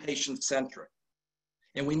to be patient-centric.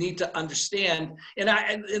 And we need to understand, and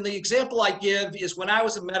the example I give is when I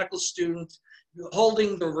was a medical student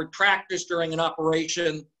holding the retractors during an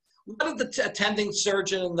operation, what did the attending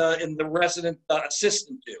surgeon and the resident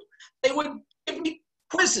assistant do? They would give me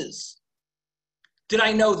quizzes. Did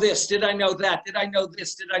I know this? Did I know that? Did I know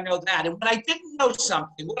this? Did I know that? And when I didn't know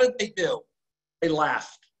something, what did they do? They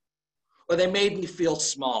laughed, or they made me feel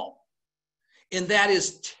small. And that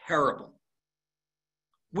is terrible.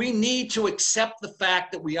 We need to accept the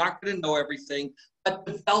fact that we aren't going to know everything, but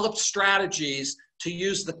develop strategies to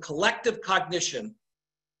use the collective cognition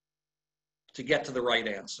to get to the right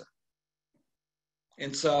answer.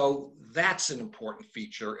 And so that's an important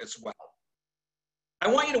feature as well. I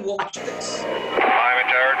want you to watch this. I'm in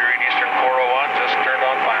charge, read Eastern 401, just turned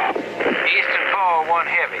on final. Eastern 401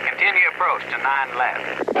 heavy, continue approach to 9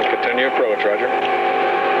 left. Continue approach, roger.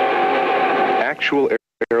 Actual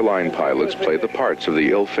airline pilots play the parts of the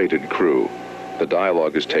ill-fated crew. The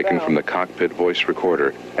dialogue is taken from the cockpit voice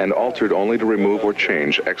recorder and altered only to remove or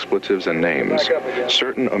change expletives and names.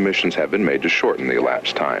 Certain omissions have been made to shorten the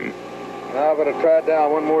elapsed time. Now I'm going to try it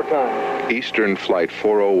down one more time. Eastern Flight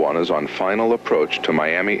 401 is on final approach to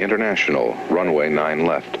Miami International, runway 9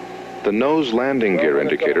 left. The nose landing gear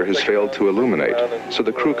indicator has failed to illuminate, so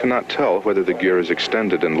the crew cannot tell whether the gear is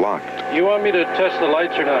extended and locked. You want me to test the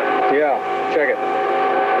lights or not? Yeah, check it.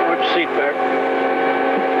 Put your seat back.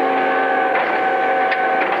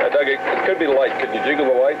 Doug, it could be the light. Could you jiggle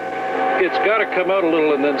the light? It's got to come out a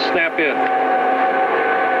little and then snap in.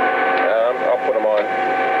 I'll put them on.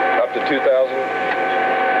 Up to 2,000.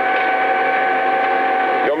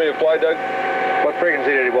 You want me to fly, Doug? What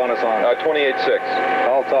frequency did he want us on? 28.6.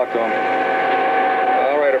 I'll talk to him.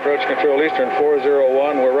 All right, approach control Eastern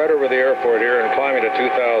 401. We're right over the airport here and climbing to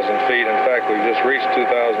 2,000 feet. In fact, we've just reached 2,000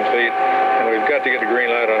 feet, and we've got to get the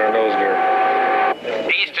green light on our nose gear.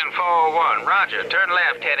 Eastern 401, roger. Turn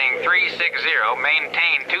left heading 360,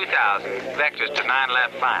 maintain 2,000. Vectors to 9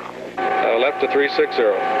 left final. Left to 360.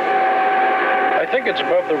 I think it's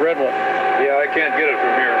above the red one. Yeah, I can't get it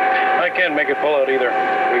from here. I can't make it pull out either.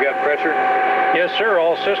 We got pressure? Yes, sir,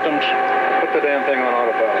 all systems. Put the damn thing on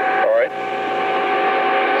autopilot. All right.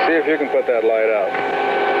 See if you can put that light out.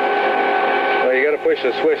 Well, you got to push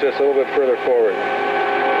the switch just a little bit further forward.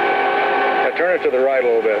 Now turn it to the right a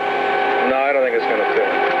little bit. No, I don't think it's going to fit.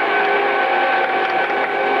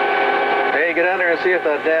 Hey, get down there and see if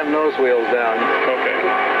that damn nose wheel's down. Okay.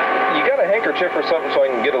 You got a handkerchief or something so I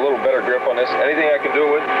can get a little better grip on this? Anything I can do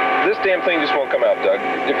it with? This damn thing just won't come out, Doug.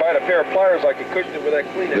 If I had a pair of pliers, I could cushion it with that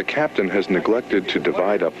cleaner. The captain has neglected to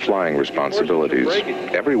divide up flying responsibilities.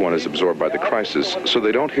 Everyone is absorbed by the crisis, so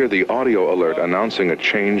they don't hear the audio alert announcing a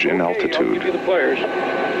change in altitude. I'll give you the pliers.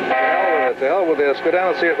 To hell with this. Go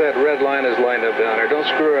down and see if that red line is lined up down there. Don't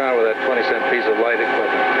screw around with that 20-cent piece of light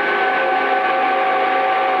equipment.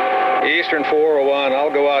 Eastern 401, I'll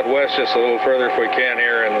go out west just a little further if we can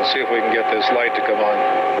here and see if we can get this light to come on.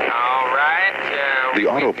 All right. The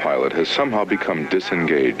autopilot has somehow become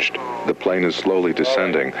disengaged. The plane is slowly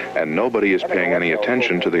descending, and nobody is paying any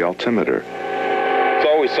attention to the altimeter. It's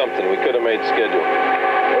always something. We could have made schedule.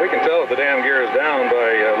 Well, we can tell if the damn gear is down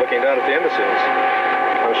by looking down at the indices.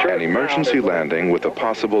 I'm sure An emergency landing with a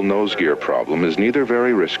possible nose gear problem is neither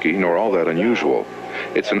very risky nor all that unusual.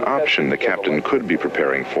 It's an option the captain could be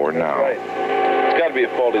preparing for now. It's got to be a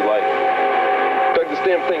faulty light. Doug, this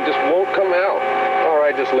damn thing just won't come out. All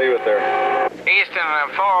right, just leave it there.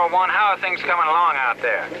 Easton 401, how are things coming along out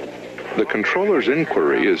there? The controller's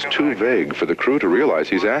inquiry is too vague for the crew to realize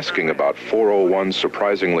he's asking about 401's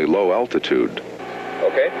surprisingly low altitude.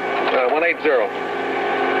 Okay, 180.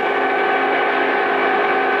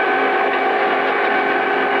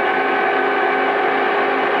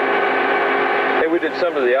 Hey, we did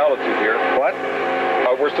some of the altitude here. What?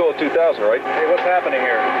 We're still at 2,000, right? Hey, what's happening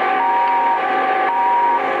here?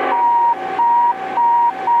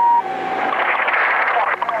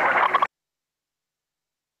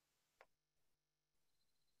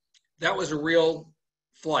 That was a real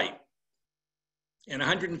flight, and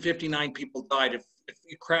 159 people died. If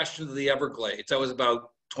it crashed into the Everglades, that was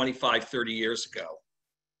about 25, 30 years ago.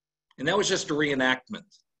 And that was just a reenactment.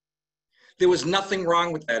 There was nothing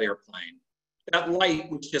wrong with that airplane. That light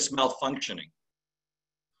was just malfunctioning.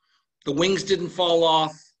 The wings didn't fall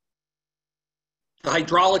off. The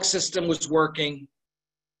hydraulic system was working.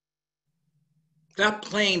 That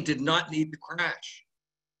plane did not need to crash.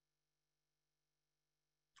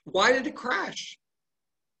 Why did it crash?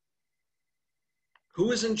 Who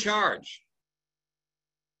was in charge?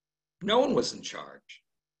 No one was in charge.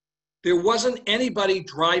 There wasn't anybody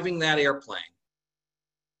driving that airplane.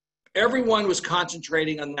 Everyone was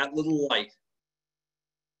concentrating on that little light.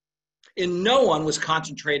 And no one was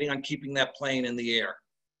concentrating on keeping that plane in the air.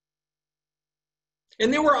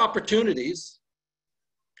 And there were opportunities.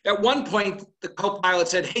 At one point, the co-pilot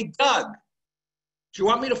said, "Hey, Doug, do you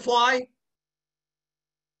want me to fly?"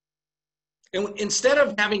 And instead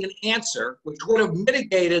of having an answer, which would have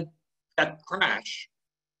mitigated that crash,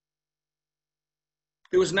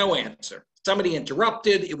 there was no answer. Somebody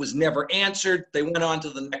interrupted, it was never answered, they went on to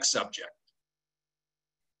the next subject.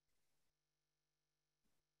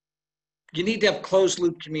 You need to have closed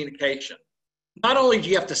loop communication. Not only do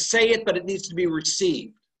you have to say it, but it needs to be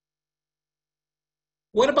received.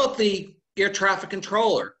 What about the air traffic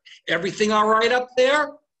controller? Everything all right up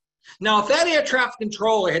there? Now, if that air traffic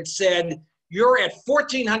controller had said, "You're at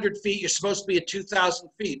 1,400 feet, you're supposed to be at 2,000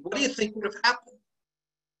 feet," what do you think would have happened?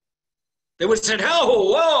 They would have said,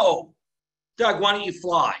 "Oh, whoa, Doug, why don't you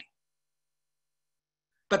fly?"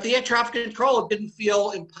 But the air traffic controller didn't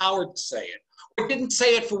feel empowered to say it, or didn't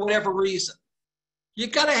say it for whatever reason. You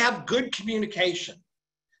gotta have good communication.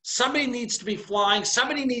 Somebody needs to be flying,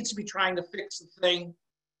 somebody needs to be trying to fix the thing.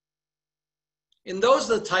 And those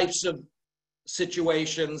are the types of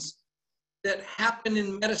situations that happen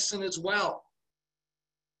in medicine as well.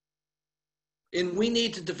 And we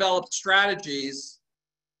need to develop strategies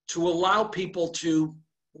to allow people to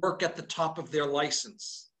work at the top of their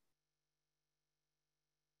license.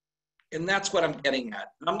 And that's what I'm getting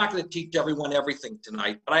at. I'm not going to teach everyone everything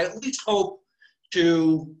tonight, but I at least hope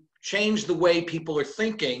to change the way people are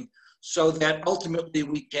thinking so that ultimately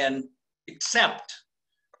we can accept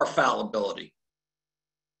our fallibility.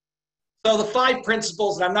 So the 5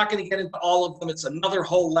 principles, and I'm not going to get into all of them, it's another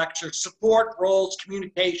whole lecture: support, roles,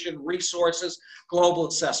 communication, resources, global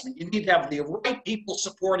assessment. You need to have the right people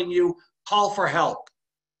supporting you, call for help.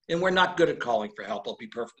 And we're not good at calling for help, I'll be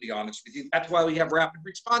perfectly honest with you. That's why we have rapid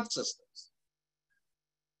response systems,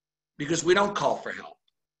 because we don't call for help.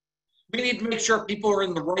 We need to make sure people are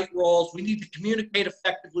in the right roles. We need to communicate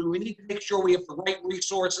effectively. We need to make sure we have the right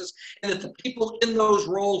resources and that the people in those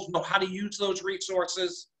roles know how to use those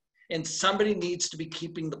resources. And somebody needs to be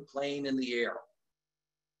keeping the plane in the air.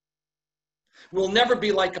 We'll never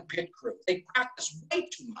be like a pit crew. They practice way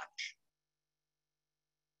too much.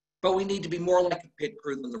 But we need to be more like a pit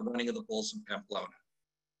crew than the running of the bulls in Pamplona.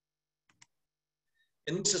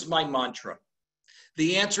 And this is my mantra.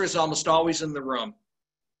 The answer is almost always in the room.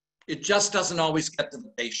 It just doesn't always get to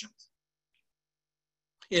the patient.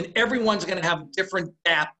 And everyone's going to have a different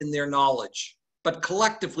gap in their knowledge. But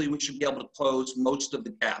collectively, we should be able to close most of the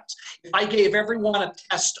gaps. If I gave everyone a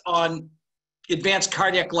test on advanced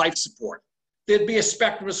cardiac life support, there'd be a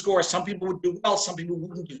spectrum of scores. Some people would do well, some people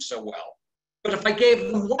wouldn't do so well. But if I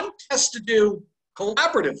gave them one test to do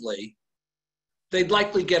collaboratively, they'd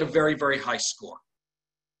likely get a very, very high score.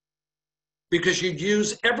 Because you'd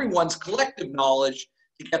use everyone's collective knowledge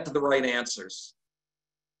to get to the right answers.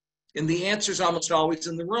 And the answer is almost always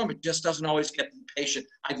in the room. It just doesn't always get to the patient.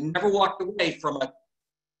 I've never walked away from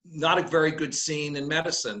not a very good scene in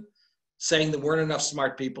medicine saying there weren't enough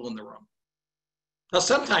smart people in the room. Now,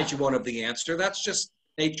 sometimes you won't have the answer. That's just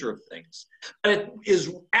the nature of things. But it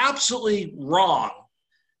is absolutely wrong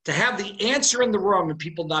to have the answer in the room and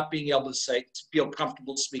people not being able to feel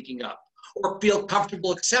comfortable speaking up or feel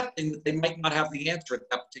comfortable accepting that they might not have the answer at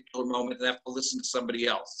that particular moment and have to listen to somebody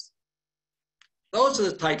else. Those are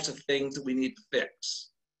the types of things that we need to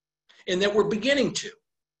fix and that we're beginning to.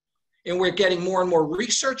 And we're getting more and more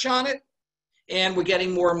research on it, and we're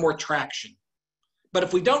getting more and more traction. But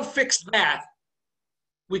if we don't fix that,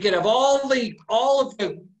 we could have all of the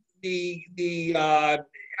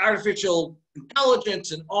artificial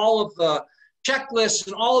intelligence and all of the checklists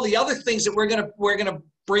and all of the other things that we're gonna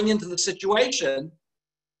bring into the situation.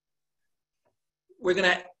 We're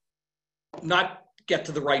gonna not get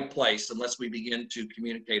to the right place unless we begin to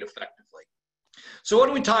communicate effectively. So what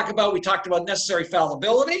do we talk about? We talked about necessary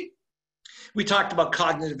fallibility. We talked about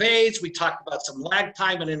cognitive aids. We talked about some lag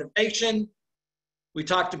time and innovation. We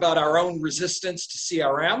talked about our own resistance to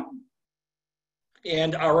CRM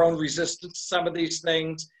and our own resistance to some of these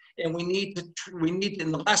things. And we need,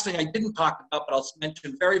 and the last thing I didn't talk about, but I'll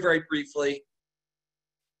mention very, very briefly,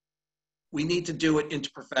 we need to do it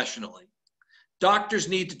interprofessionally. Doctors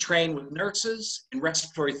need to train with nurses and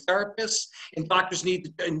respiratory therapists, and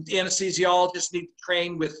and anesthesiologists need to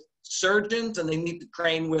train with surgeons, and they need to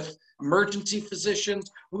train with emergency physicians.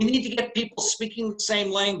 We need to get people speaking the same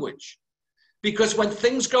language, because when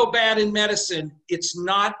things go bad in medicine, it's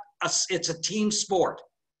a team sport,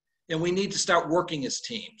 and we need to start working as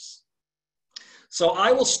teams. So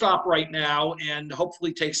I will stop right now and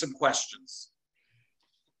hopefully take some questions.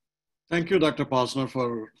 Thank you, Dr. Posner,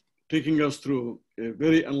 for taking us through a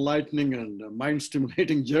very enlightening and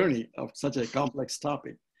mind-stimulating journey of such a complex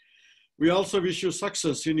topic. We also wish you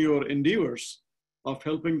success in your endeavors of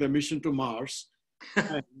helping the mission to Mars.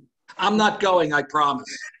 I'm not going, I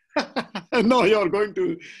promise. No, you're going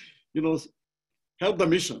to, help the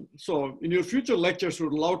mission. So in your future lectures, we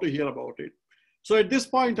would love to hear about it. So at this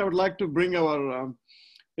point, I would like to bring our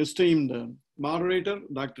esteemed moderator,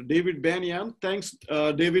 Dr. David Banyan. Thanks,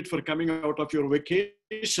 David, for coming out of your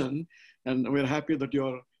vacation. And we're happy that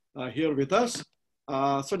you're here with us.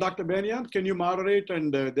 So Dr. Banyan, can you moderate?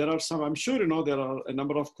 And there are some, I'm sure, there are a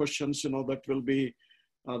number of questions, that will be,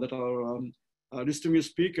 that our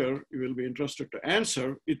distinguished speaker will be interested to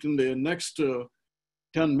answer it in the next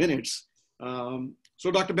 10 minutes.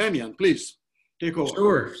 So Dr. Banyan, please take over.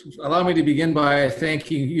 Sure. Allow me to begin by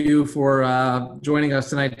thanking you for joining us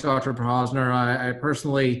tonight, Dr. Posner. I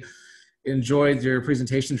personally enjoyed your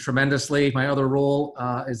presentation tremendously. My other role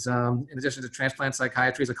is, in addition to transplant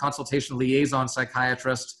psychiatry, is a consultation liaison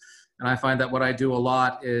psychiatrist. And I find that what I do a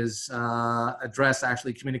lot is address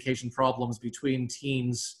actually communication problems between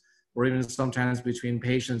teams, or even sometimes between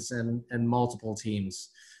patients and multiple teams.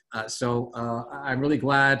 So I'm really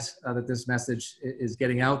glad that this message is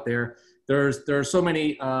getting out there. There are so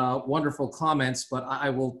many wonderful comments, but I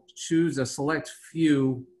will choose a select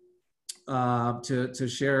few to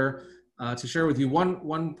share with you.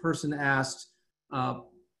 One person asked,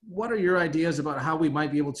 what are your ideas about how we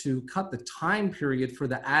might be able to cut the time period for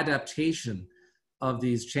the adaptation of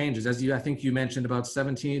these changes? As I think you mentioned, about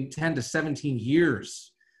 10 to 17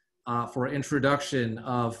 years for introduction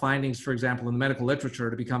of findings, for example, in the medical literature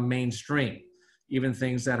to become mainstream, even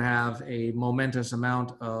things that have a momentous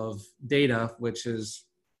amount of data, which is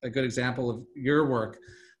a good example of your work,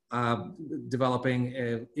 developing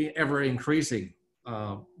a ever-increasing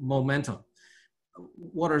momentum.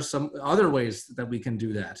 What are some other ways that we can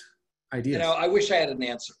do that? Ideas? I wish I had an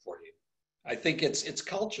answer for you. I think it's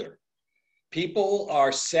culture. People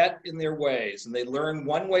are set in their ways, and they learn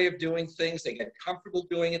one way of doing things, they get comfortable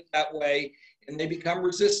doing it that way, and they become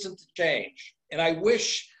resistant to change. And I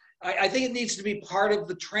think it needs to be part of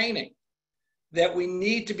the training, that we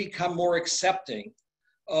need to become more accepting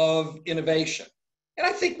of innovation. And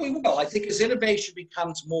I think we will. I think as innovation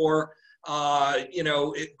becomes more,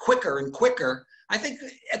 quicker and quicker, I think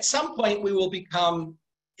at some point it'll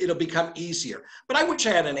become easier. But I wish I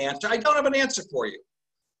had an answer. I don't have an answer for you.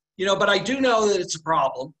 But I do know that it's a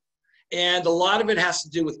problem, and a lot of it has to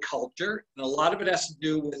do with culture, and a lot of it has to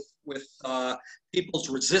do with people's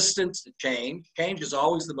resistance to change. Change is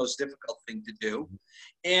always the most difficult thing to do,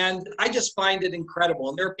 and I just find it incredible.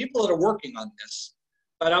 And there are people that are working on this,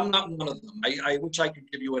 but I'm not one of them. I wish I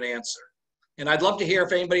could give you an answer, and I'd love to hear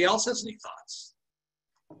if anybody else has any thoughts.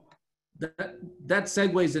 That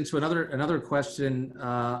segues into another question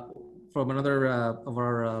from another of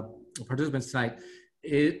our participants tonight.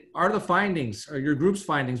 Are the findings, or your group's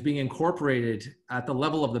findings, being incorporated at the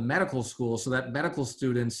level of the medical school so that medical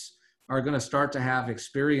students are going to start to have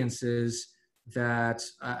experiences that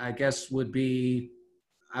I guess would be,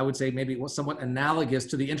 I would say maybe somewhat analogous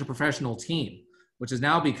to the interprofessional team, which has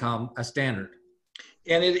now become a standard.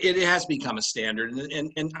 And it has become a standard.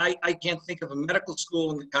 And I can't think of a medical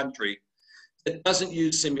school in the country that doesn't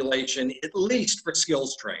use simulation, at least for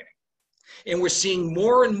skills training. And we're seeing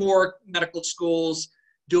more and more medical schools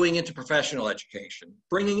doing interprofessional education,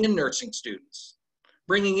 bringing in nursing students,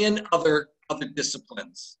 bringing in other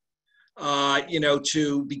disciplines, you know,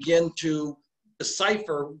 to begin to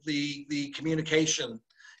decipher the communication,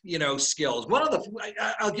 you know, skills. One of the,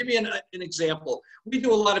 I'll give you an example. We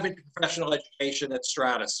do a lot of interprofessional education at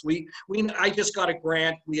Stratus. I just got a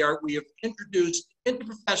grant. We have introduced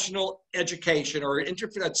interprofessional education or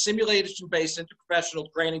simulation-based interprofessional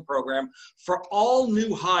training program for all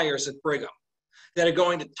new hires at Brigham that are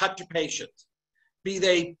going to touch a patient, be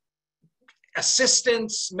they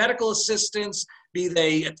assistants, medical assistants, be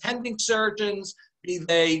they attending surgeons, be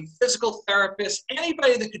they physical therapists,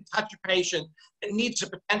 anybody that could touch a patient that needs to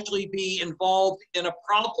potentially be involved in a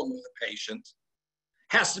problem with a patient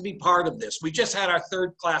has to be part of this. We just had our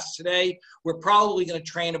third class today. We're probably going to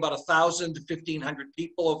train about 1,000 to 1,500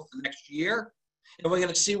 people over the next year, and we're going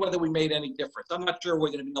to see whether we made any difference. I'm not sure we're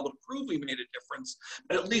going to be able to prove we made a difference,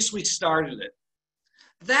 but at least we started it.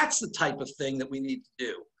 That's the type of thing that we need to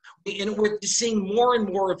do. And we're seeing more and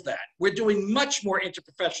more of that. We're doing much more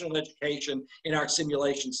interprofessional education in our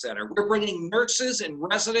simulation center. We're bringing nurses and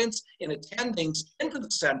residents and attendings into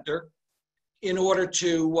the center in order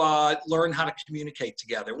to learn how to communicate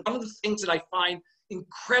together. One of the things that I find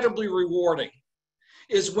incredibly rewarding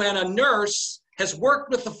is when a nurse has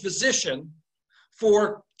worked with a physician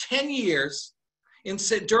for 10 years and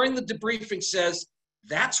said, during the debriefing says,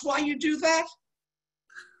 "That's why you do that?"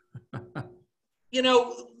 You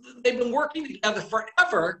know, they've been working together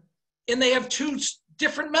forever, and they have two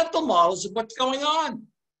different mental models of what's going on.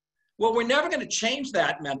 Well, we're never going to change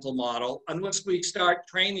that mental model unless we start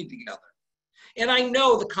training together. And I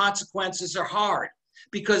know the consequences are hard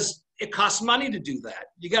because it costs money to do that.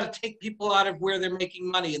 You got to take people out of where they're making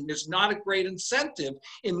money, and there's not a great incentive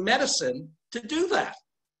in medicine to do that.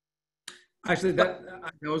 Actually, that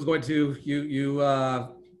I was going to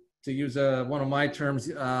to use one of my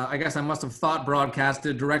terms. I guess I must have thought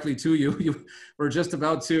broadcasted directly to you. You were just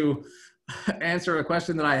about to answer a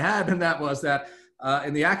question that I had, and that was that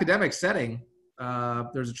in the academic setting,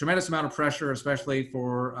 there's a tremendous amount of pressure, especially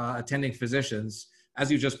for attending physicians,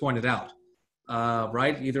 as you just pointed out,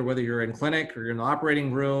 right? Either whether you're in clinic or you're in the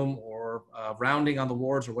operating room or rounding on the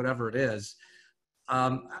wards or whatever it is.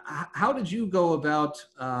 How did you go about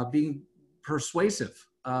being persuasive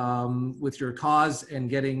with your cause and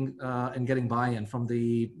getting buy-in from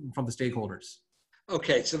the stakeholders?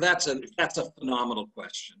 Okay, so that's a phenomenal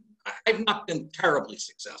question. I've not been terribly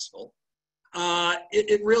successful.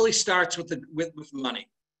 It really starts with money.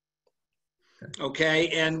 Okay,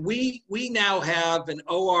 and we now have an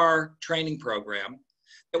OR training program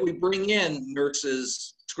that we bring in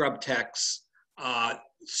nurses, scrub techs,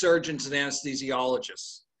 surgeons, and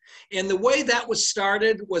anesthesiologists. And the way that was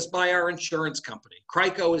started was by our insurance company.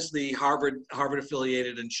 CRICO is the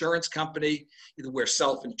Harvard-affiliated insurance company. We're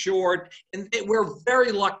self-insured, and we're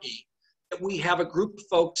very lucky that we have a group of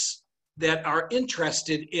folks that are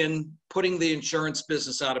interested in putting the insurance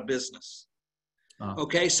business out of business.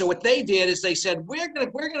 Okay, so what they did is they said, we're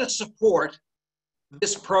gonna support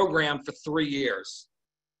this program for 3 years.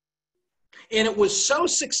 And it was so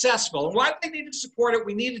successful. And why did they need to support it?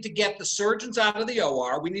 We needed to get the surgeons out of the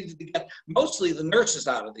OR. We needed to get mostly the nurses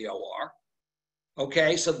out of the OR.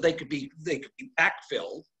 Okay, so they could be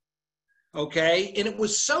backfilled. Okay, and it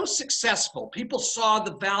was so successful. People saw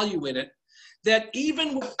the value in it that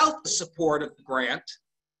even without the support of the grant,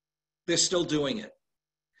 they're still doing it.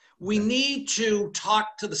 We need to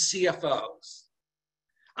talk to the CFOs.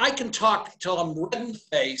 I can talk till I'm red in the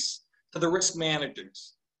face to the risk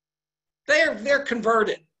managers. They're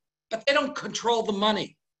converted, but they don't control the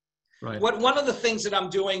money. Right. One of the things that I'm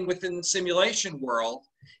doing within the simulation world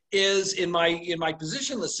is in my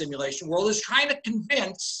position in the simulation world is trying to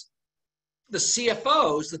convince the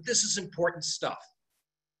CFOs that this is important stuff.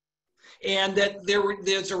 And that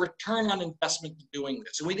there's a return on investment to doing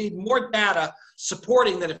this. And we need more data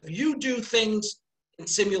supporting that if you do things in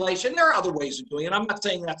simulation, there are other ways of doing it. I'm not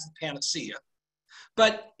saying that's the panacea.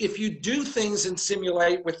 But if you do things with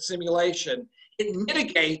simulation, it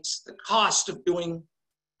mitigates the cost of doing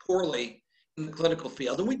poorly in the clinical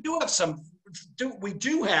field. And we do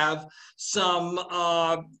have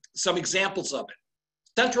some examples of it.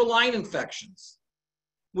 Central line infections.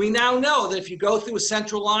 We now know that if you go through a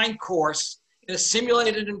central line course in a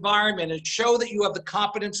simulated environment and show that you have the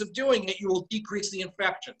competence of doing it, you will decrease the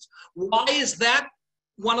infections. Why is that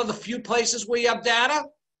one of the few places where you have data?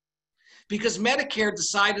 Because Medicare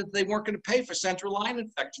decided they weren't going to pay for central line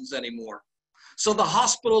infections anymore. So the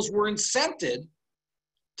hospitals were incented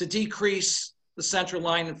to decrease the central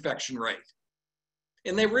line infection rate.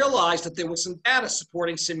 And they realized that there was some data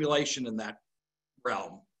supporting simulation in that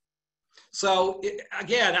realm. So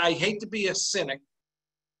again, I hate to be a cynic,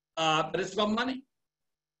 but it's about money,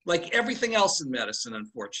 like everything else in medicine,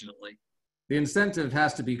 unfortunately. The incentive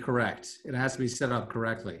has to be correct. It has to be set up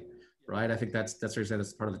correctly, right? I think that's what you said,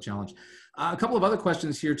 that's part of the challenge. A couple of other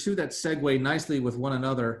questions here too that segue nicely with one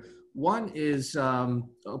another. One is a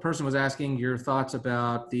person was asking your thoughts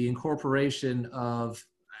about the incorporation of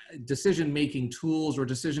decision-making tools or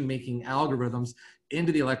decision-making algorithms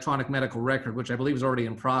into the electronic medical record, which I believe is already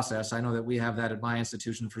in process. I know that we have that at my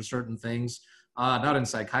institution for certain things, not in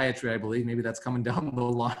psychiatry, I believe. Maybe that's coming down the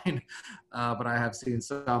line, but I have seen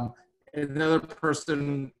some. Another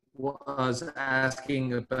person was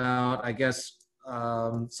asking about, I guess,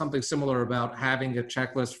 something similar about having a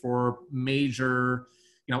checklist for major,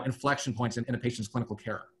 inflection points in a patient's clinical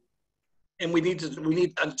care. And we need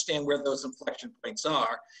to understand where those inflection points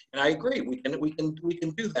are. And I agree, we can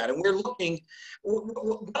do that. And we're looking,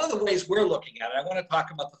 one of the ways we're looking at it, I want to talk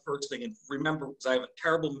about the first thing, and remember, because I have a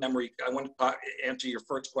terrible memory, I want to answer your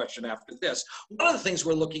first question after this. One of the things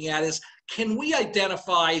we're looking at is, can we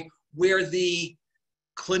identify where the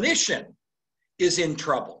clinician is in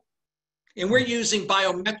trouble? And we're using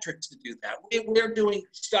biometrics to do that. We're doing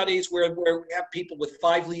studies where we have people with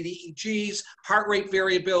 5-lead EEGs, heart rate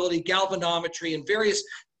variability, galvanometry, and various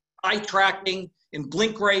eye tracking and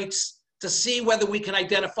blink rates to see whether we can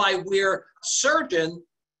identify where a surgeon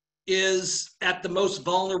is at the most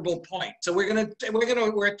vulnerable point. So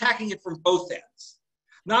we're attacking it from both ends,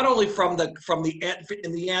 not only from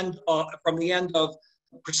the end of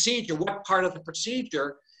the procedure, what part of the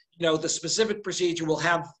procedure. The specific procedure will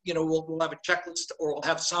have, we'll have a checklist or we'll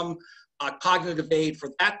have some cognitive aid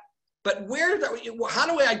for that. But how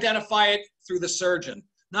do we identify it through the surgeon?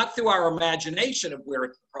 Not through our imagination of where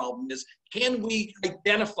the problem is. Can we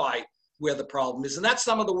identify where the problem is? And that's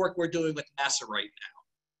some of the work we're doing with NASA right now.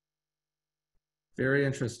 Very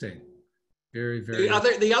interesting. Very, very.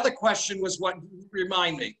 The other question was what?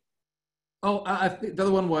 Remind me. Oh, the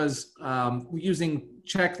other one was using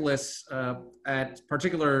checklists at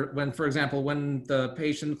particular when, for example, when the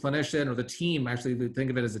patient, clinician, or the team, actually we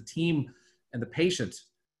think of it as a team, and the patient,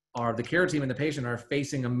 or the care team and the patient are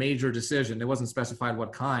facing a major decision. It wasn't specified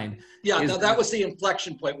what kind. Yeah, no, that was the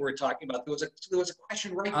inflection point we were talking about. There was a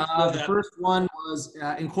question right before that. The first one was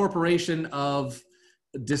incorporation of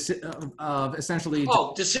essentially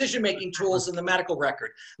decision-making tools in the medical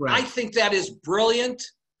record. Right. I think that is brilliant,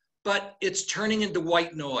 but it's turning into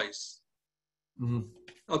white noise. Mm-hmm.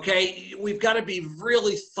 Okay, we've got to be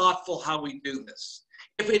really thoughtful how we do this.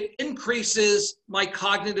 If it increases my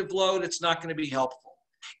cognitive load, it's not going to be helpful.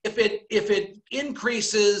 If it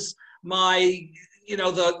increases my,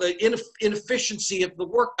 the inefficiency of the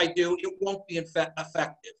work I do, it won't be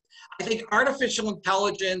effective. I think artificial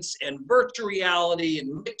intelligence and virtual reality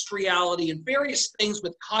and mixed reality and various things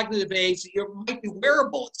with cognitive aids that might be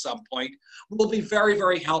wearable at some point will be very,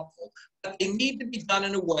 very helpful. But they need to be done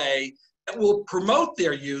in a way that will promote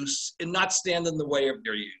their use and not stand in the way of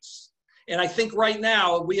their use. And I think right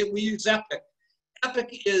now we use Epic.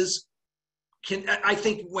 Epic I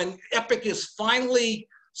think when Epic is finally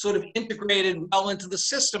sort of integrated well into the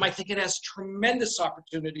system, I think it has tremendous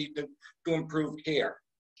opportunity to improve care.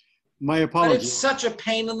 My apology. But it's such a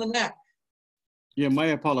pain in the neck. Yeah, my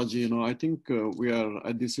apology. I think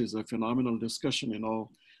this is a phenomenal discussion,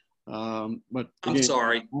 but again, I'm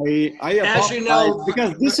sorry. I as you know,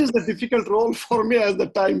 because this is a difficult role for me as the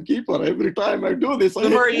timekeeper. Every time I do this,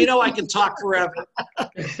 I can talk forever.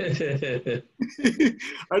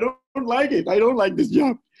 I don't like it. I don't like this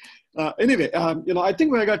job. Anyway, I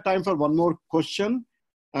think we got time for one more question,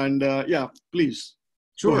 and yeah, please.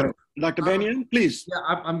 Sure. Dr. Banian, please. Yeah,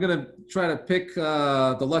 I'm going to try to pick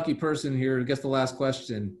the lucky person here who gets the last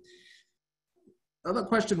question. The other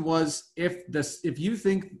question was if you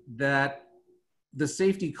think that the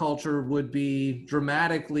safety culture would be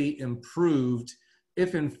dramatically improved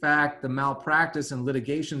if in fact the malpractice and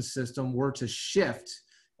litigation system were to shift,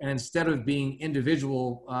 and instead of being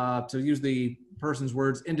individual, to use the person's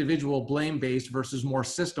words, individual blame-based versus more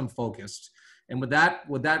system-focused. And would that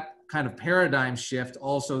kind of paradigm shift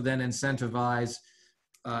also then incentivize,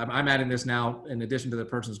 I'm adding this now in addition to the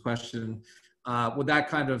person's question, would that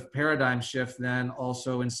kind of paradigm shift then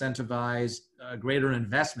also incentivize greater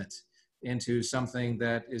investment into something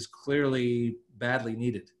that is clearly badly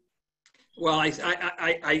needed? Well, I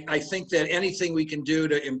think that anything we can do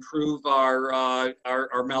to improve our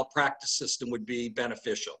malpractice system would be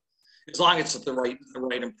beneficial, as long as it's the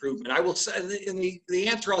right improvement. I will say, and the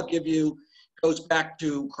answer I'll give you goes back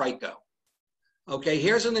to Crico. Okay,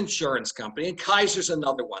 here's an insurance company, and Kaiser's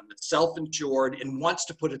another one that's self-insured and wants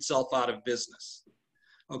to put itself out of business.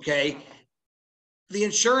 Okay, the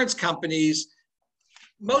insurance companies,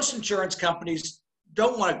 most insurance companies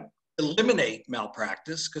don't want to eliminate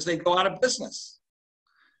malpractice because they go out of business.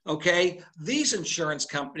 Okay, these insurance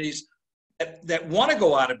companies that want to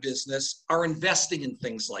go out of business are investing in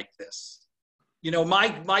things like this. You know,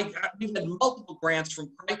 we've had multiple grants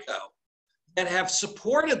from Crico that have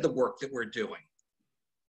supported the work that we're doing.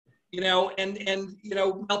 You know, and you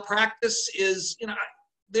know, malpractice is, you know,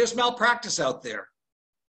 there's malpractice out there,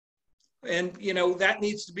 and you know that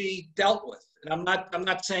needs to be dealt with. And I'm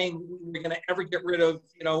not saying we're going to ever get rid of,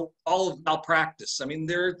 you know, all of malpractice. I mean,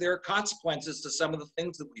 there are consequences to some of the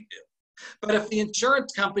things that we do. But if the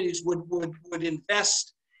insurance companies would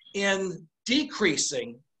invest in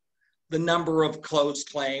decreasing the number of closed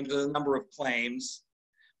claims or the number of claims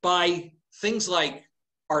by things like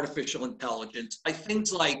artificial intelligence, by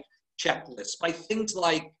things like checklists, by things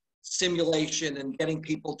like simulation and getting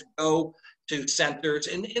people to go to centers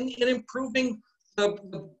and improving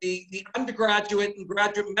the undergraduate and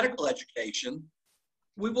graduate medical education,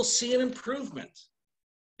 we will see an improvement.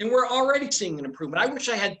 And we're already seeing an improvement. I wish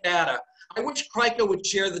I had data. I wish Crico would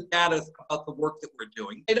share the data about the work that we're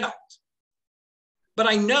doing. They don't. But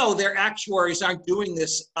I know their actuaries aren't doing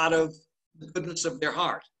this out of the goodness of their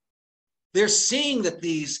heart. They're seeing that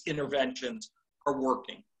these interventions are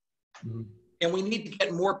working. Mm-hmm. And we need to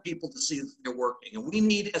get more people to see that they're working. And we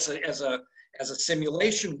need, as a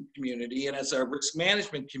simulation community and as a risk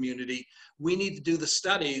management community, we need to do the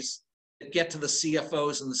studies that get to the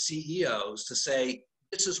CFOs and the CEOs to say,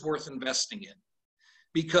 this is worth investing in.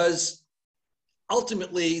 Because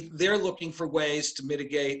ultimately, they're looking for ways to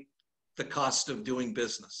mitigate the cost of doing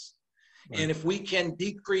business. Right. And if we can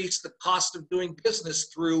decrease the cost of doing business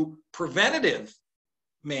through preventative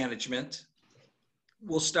management,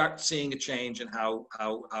 we'll start seeing a change in how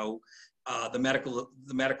the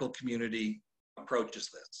medical community approaches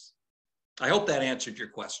this. I hope that answered your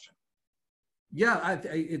question. Yeah,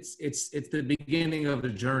 it's the beginning of a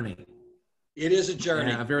journey. It is a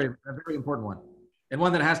journey. Yeah, a very important one, and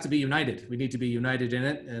one that has to be united. We need to be united in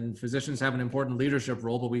it, and physicians have an important leadership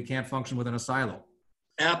role, but we can't function within a silo.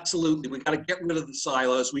 Absolutely, we got to get rid of the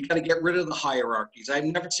silos. We got to get rid of the hierarchies. I've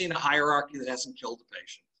never seen a hierarchy that hasn't killed a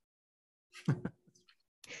patient.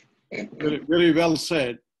 Very, very well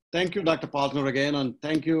said. Thank you, Dr. Posner, again, and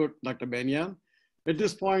thank you, Dr. Benyan. At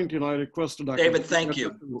this point, you know, I request Dr. David, thank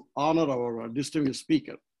you. To honor our distinguished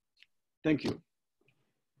speaker. Thank you.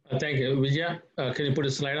 Thank you. Vijaya, can you put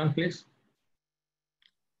a slide on, please?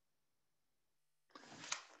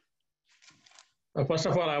 First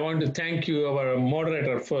of all, I want to thank you, our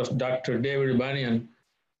moderator first, Dr. David Benyan.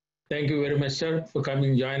 Thank you very much, sir, for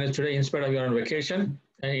coming to join us today in spite of your on vacation.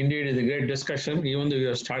 And indeed, it's a great discussion, even though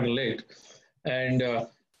you started late. And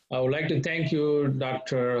I would like to thank you,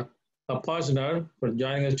 Dr. Posner, for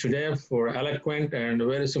joining us today for eloquent and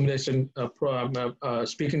very simulation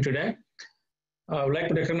speaking today. I would like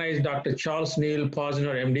to recognize Dr. Charles Neil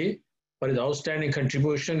Posner, MD, for his outstanding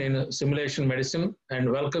contribution in simulation medicine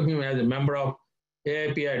and welcome him as a member of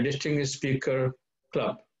AIPI Distinguished Speaker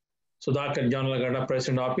Club. Sudhakar Janalagada,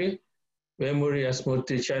 President API, Vemuri S.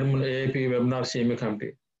 Murthy, Chairman AIP Webinar CME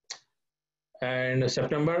Committee, and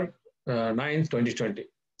September 9th, 2020.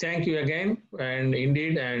 Thank you again, and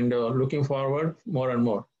indeed, and looking forward more and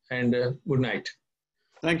more. And good night.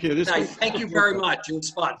 Thank you. Thank you very much. It was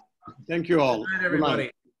fun. Thank you all. Good night,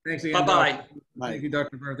 everybody. Thanks again. Bye-bye. Thank you,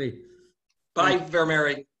 Dr. Murthy. Bye,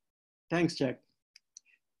 Vermeer. Thanks, Jack.